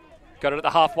 Gan got it at the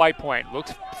halfway point.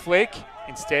 Looks flick,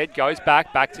 instead goes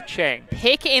back to Cheng.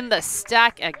 Pick in the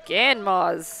stack again,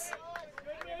 Moz.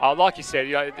 Like you said,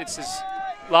 it's his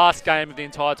last game of the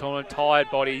entire tournament, tired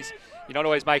bodies. You're not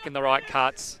always making the right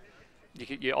cuts.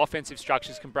 Your offensive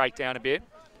structures can break down a bit.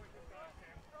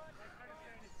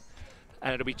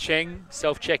 And it'll be Cheng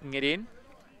self-checking it in.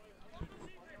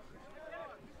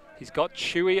 He's got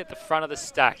Chewy at the front of the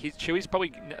stack. Chewy's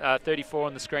probably 34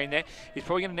 on the screen there. He's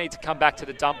probably going to need to come back to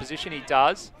the dump position. He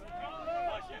does.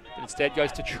 But instead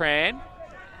goes to Tran.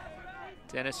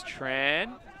 Dennis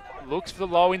Tran looks for the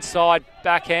low inside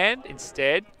backhand.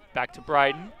 Instead, back to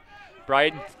Braden.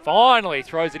 Braden finally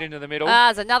throws it into the middle.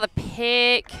 There's another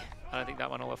pick. I don't think that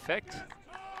one will affect.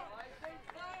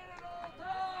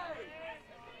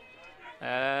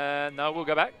 No, we'll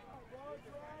go back.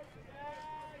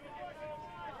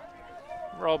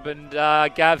 Rob and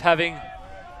Gav having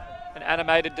an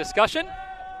animated discussion.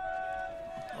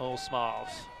 All smiles.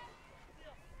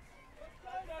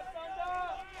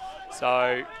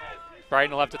 So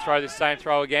Braden will have to throw this same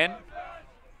throw again.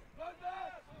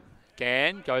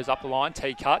 Gann goes up the line,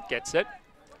 T-cut, gets it.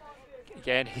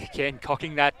 Again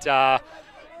cocking that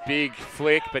big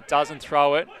flick, but doesn't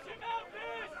throw it.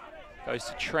 Goes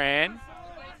to Tran.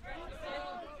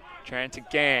 Tran to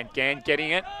Gann. Gann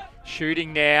getting it.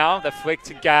 Shooting now. The flick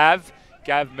to Gav.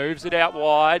 Gav moves it out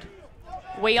wide.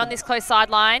 We on this close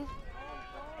sideline.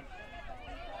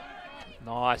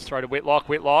 Nice throw to Whitlock.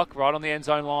 Whitlock right on the end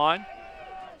zone line.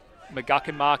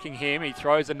 McGuckin marking him. He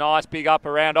throws a nice big up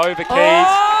around over Keys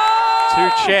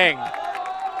to Cheng.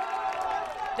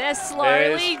 They're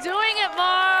slowly doing it,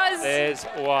 Mars. There's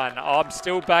one. I'm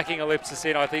still backing Ellipsis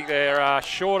in. I think they're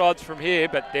short odds from here,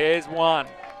 but there's one.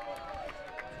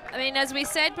 I mean, as we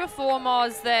said before,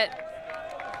 Moz, that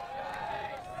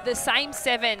the same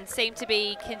 7 seem to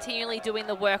be continually doing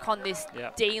the work on this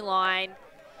D-line.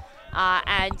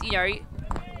 And, you know,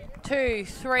 2,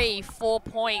 3, 4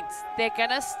 points, they're going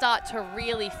to start to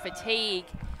really fatigue.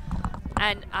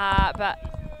 And but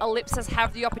Ellipsis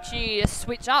have the opportunity to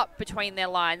switch up between their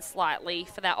lines slightly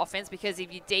for that offense, because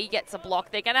if your D gets a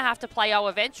block, they're going to have to play O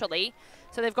eventually.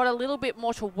 So they've got a little bit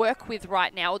more to work with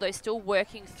right now, although still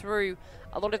working through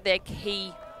a lot of their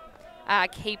key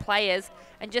players.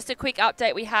 And just a quick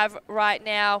update we have right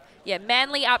now. Yeah,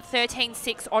 Manly up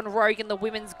 13-6 on Rogue in the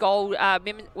women's gold,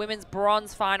 women's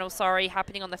bronze final, sorry,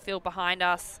 happening on the field behind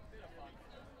us.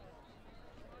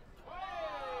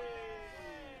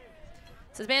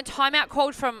 So there's been a timeout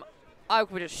called from, I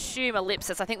would assume,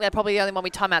 Ellipsis. I think they're probably the only one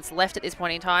with timeouts left at this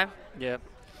point in time. Yeah.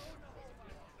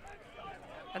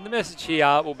 And the message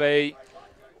here will be,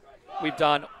 we've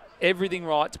done everything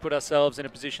right to put ourselves in a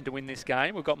position to win this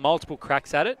game. We've got multiple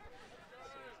cracks at it.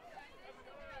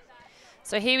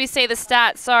 So here we see the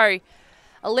stats. So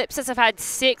Ellipsis have had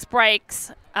 6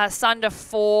 breaks, Sunder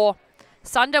 4.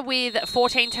 Sunder with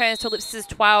 14 turns to Ellipsis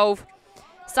 12.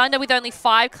 Sunder with only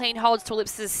 5 clean holds to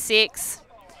Ellipsis 6.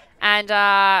 And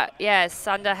yeah,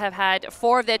 Sunder have had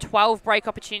 4 of their 12 break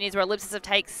opportunities, where Ellipsis have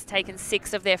taken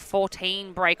 6 of their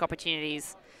 14 break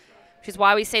opportunities, which is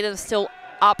why we see them still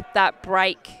up that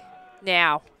break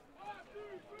now.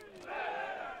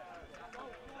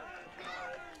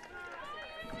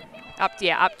 Up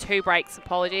 2 breaks,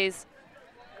 apologies.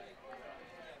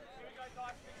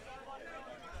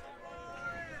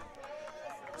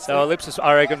 So Ellipsis,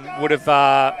 I reckon, would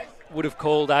have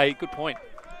called a good point,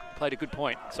 played a good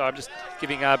point. So I'm just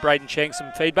giving Braden Cheng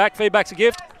some feedback. Feedback's a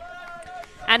gift.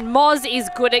 And Moz is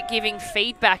good at giving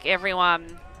feedback,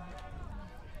 everyone.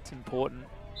 It's important.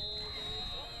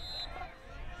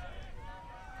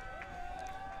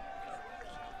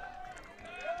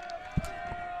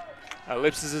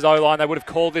 Ellipsis' O-line, they would have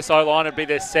called this O-line, it'd be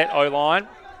their set O-line.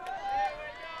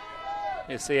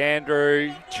 You see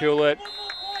Andrew, Tulip,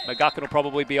 McGuckin will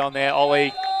probably be on there,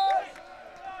 Ollie.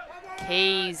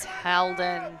 Keys,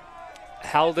 Halden.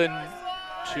 Halden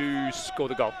to score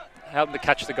the goal. Halden to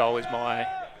catch the goal is my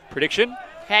prediction.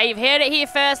 Okay, you've heard it here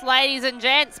first, ladies and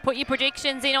gents. Put your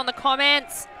predictions in on the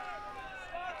comments.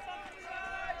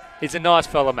 He's a nice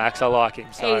fella, Max, I like him.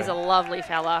 So. He's a lovely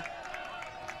fella.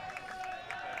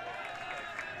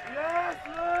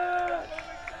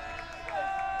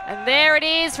 And there it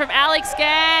is from Alex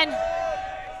Gann.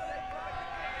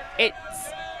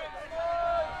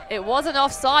 It wasn't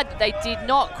offside that they did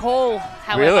not call,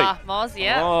 however, really? Moz,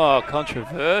 yeah. Oh,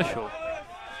 controversial.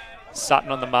 Sutton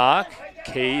on the mark,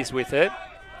 Keys with it.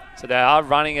 So they are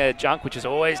running a junk, which is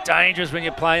always dangerous when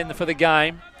you're playing for the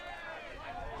game.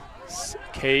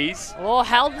 Keys. Oh,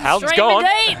 Halden's gone.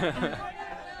 Deep.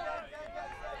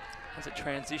 Has it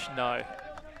transition? No.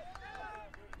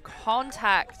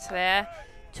 Contact there.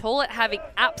 Tullett having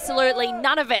absolutely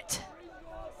none of it.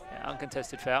 Yeah,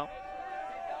 uncontested foul.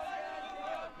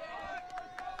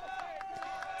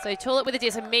 So Tullett with a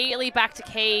diss, immediately back to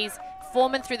Keys.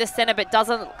 Foreman through the centre, but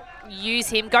doesn't use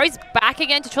him. Goes back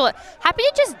again to Tullett. Happy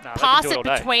to just pass it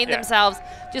between themselves.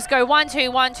 Just go 1-2,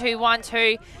 1-2,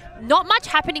 1-2. Not much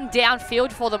happening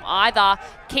downfield for them either.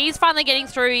 Keys finally getting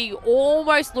through. He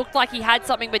almost looked like he had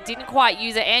something, but didn't quite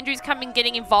use it. Andrews coming,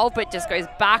 getting involved, but just goes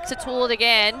back to Tullett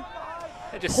again.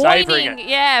 They're just savouring it.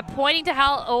 Yeah, pointing to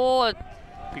Hal. Oh,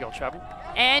 big old trouble.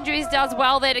 Andrews does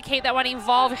well there to keep that one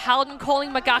involved. Halden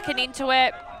calling McGuckin into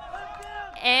it.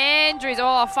 Andrews,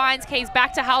 finds Keys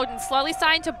back to Halden. Slowly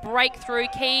starting to break through.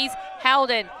 Keys,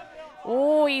 Halden.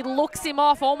 Oh, he looks him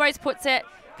off, almost puts it.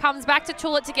 Comes back to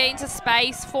Tullett to get into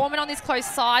space. Foreman on this close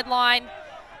sideline,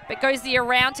 but goes the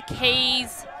around to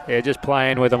Keys. Yeah, just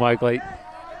playing with him, Oakley.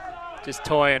 Just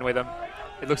toying with him.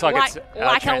 It looks like it's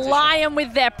like a transition. lion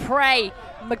with their prey.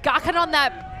 McGuckin on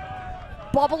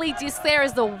that bobbly disc there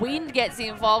as the wind gets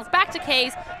involved. Back to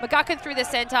Keys. McGuckin through the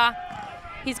centre.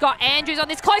 He's got Andrews on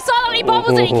this close sideline. He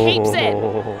bobbles and he keeps it.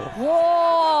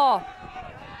 Whoa!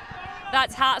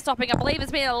 That's heart-stopping. I believe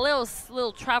there's been a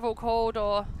little travel called,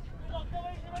 or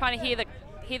trying to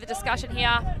hear the discussion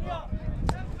here.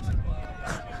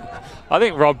 I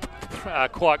think Rob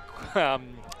quite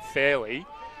fairly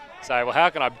say, well, how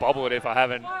can I bobble it if I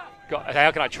haven't got? How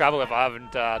can I travel if I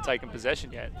haven't taken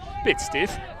possession yet? Bit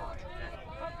stiff.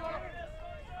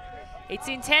 It's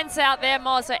intense out there,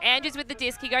 Moz. So Andrews with the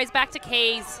disc. He goes back to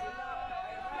Keys.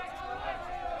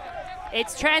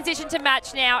 It's transition to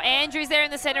match now. Andrews there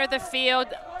in the centre of the field.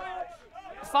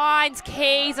 Finds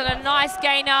Keys on a nice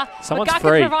gainer. Someone's McGuckin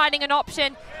free. providing an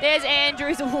option. There's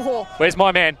Andrews. Oh. Where's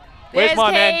my man? Where's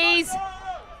my man? Keys.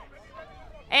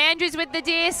 Andrews with the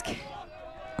disc.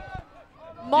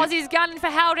 Mozzie's gunning for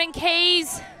Howden.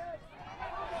 Keys.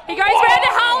 He goes round to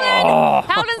Howden. Oh.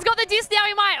 Howden's got the disc now.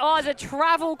 He might. Oh, there's a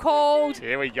travel called.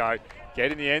 Here we go.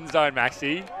 Get in the end zone,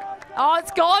 Maxie. Oh,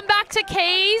 it's gone back to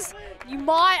Keys. You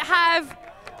might have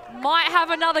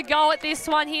another go at this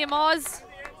one here, Moz.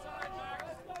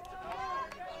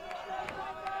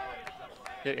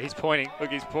 Yeah, he's pointing. Look,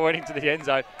 he's pointing to the end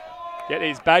zone. Yeah,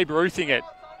 he's Babe Ruthing it.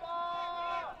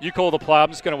 You call the play.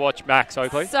 I'm just going to watch Max,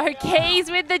 Oakley. So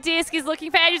Keys with the disc is looking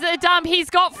for Andrews at the dump.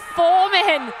 He's got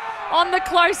Foreman on the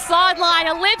close sideline.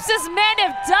 Ellipsis men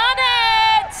have done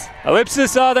it.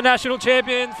 Ellipsis are the national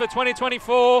champions for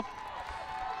 2024.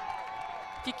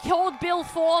 If you called Bill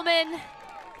Foreman,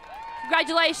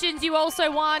 congratulations, you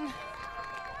also won.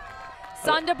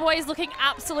 Sunder boys looking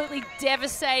absolutely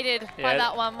devastated by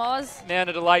that one, Moz. Now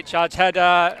to the late charge.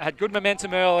 Had good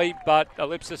momentum early, but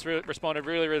Ellipsis responded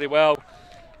really, really well.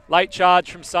 Late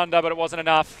charge from Sunder, but it wasn't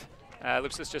enough.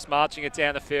 Ellipsis just marching it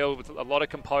down the field with a lot of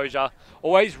composure.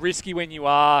 Always risky when you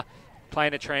are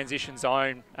playing a transition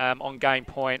zone on game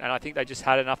point, and I think they just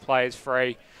had enough players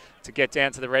free to get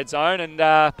down to the red zone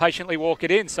and patiently walk it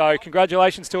in. So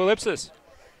congratulations to Ellipsis.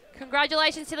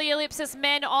 Congratulations to the Ellipsis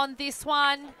men on this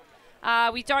one.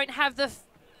 We don't have the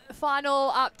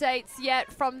final updates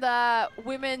yet from the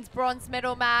women's bronze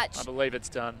medal match. I believe it's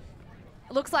done.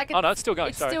 It looks like it's still going.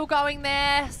 It's still going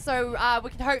there, so we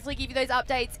can hopefully give you those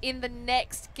updates in the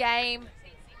next game.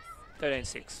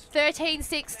 13-6.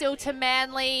 13-6 still to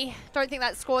Manly. Don't think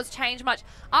that score's changed much.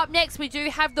 Up next, we do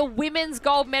have the women's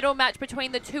gold medal match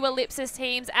between the two Ellipsis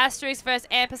teams, Asterisk versus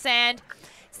Ampersand.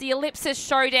 It's the Ellipsis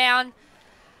showdown.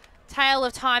 Tale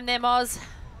of time there, Moz.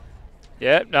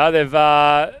 Yeah, no, they've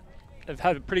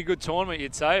had a pretty good tournament,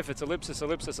 you'd say, if it's Ellipsis,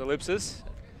 Ellipsis, Ellipsis.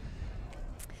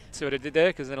 See what I did there?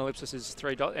 Because then Ellipsis is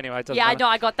 $3. Anyway, it doesn't matter. I know,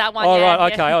 I got that one. Oh, yeah,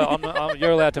 right, yeah. okay.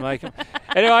 You're allowed to make them.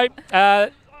 Anyway,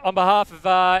 on behalf of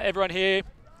everyone here,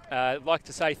 I'd like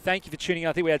to say thank you for tuning in.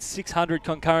 I think we had 600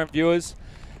 concurrent viewers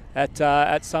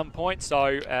at some point.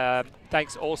 So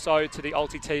thanks also to the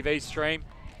ulti.TV stream,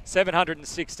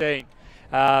 716.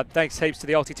 Thanks heaps to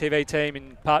the ulti.TV team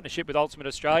in partnership with Ultimate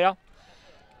Australia,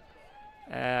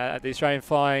 the Australian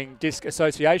Flying Disc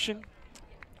Association,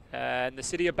 and the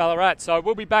City of Ballarat. So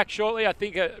we'll be back shortly, I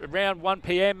think around 1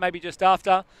 p.m, maybe just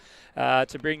after,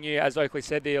 to bring you, as Oakley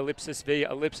said, the Ellipsis v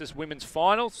Ellipsis Women's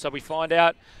Final. So we find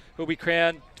out who'll be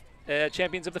crowned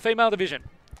champions of the female division.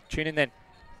 Tune in then.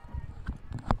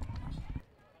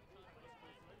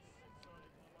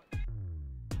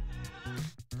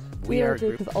 We are a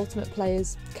group of ultimate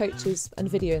players, coaches and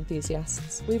video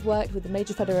enthusiasts. We've worked with the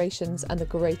major federations and the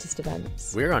greatest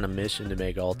events. We're on a mission to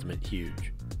make Ultimate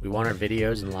huge. We want our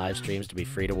videos and live streams to be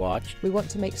free to watch. We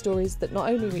want to make stories that not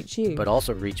only reach you, but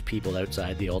also reach people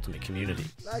outside the Ultimate community.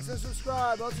 Like and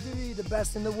subscribe, ulti.TV, the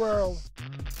best in the world.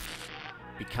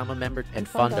 Become a member and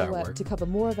fund our our work to cover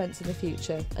more events in the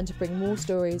future and to bring more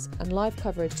stories and live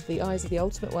coverage to the eyes of the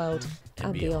Ultimate world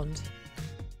and beyond.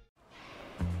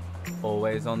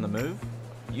 Always on the move?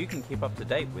 You can keep up to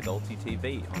date with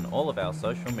ulti.TV on all of our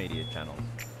social media channels.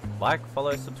 Like,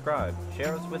 follow, subscribe,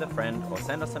 share us with a friend, or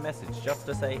send us a message just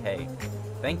to say hey.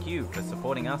 Thank you for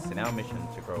supporting us in our mission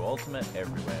to grow Ultimate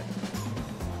everywhere.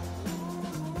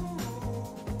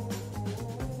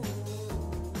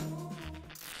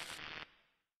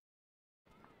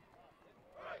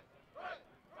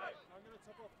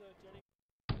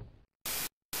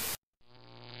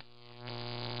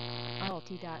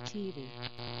 ulti.TV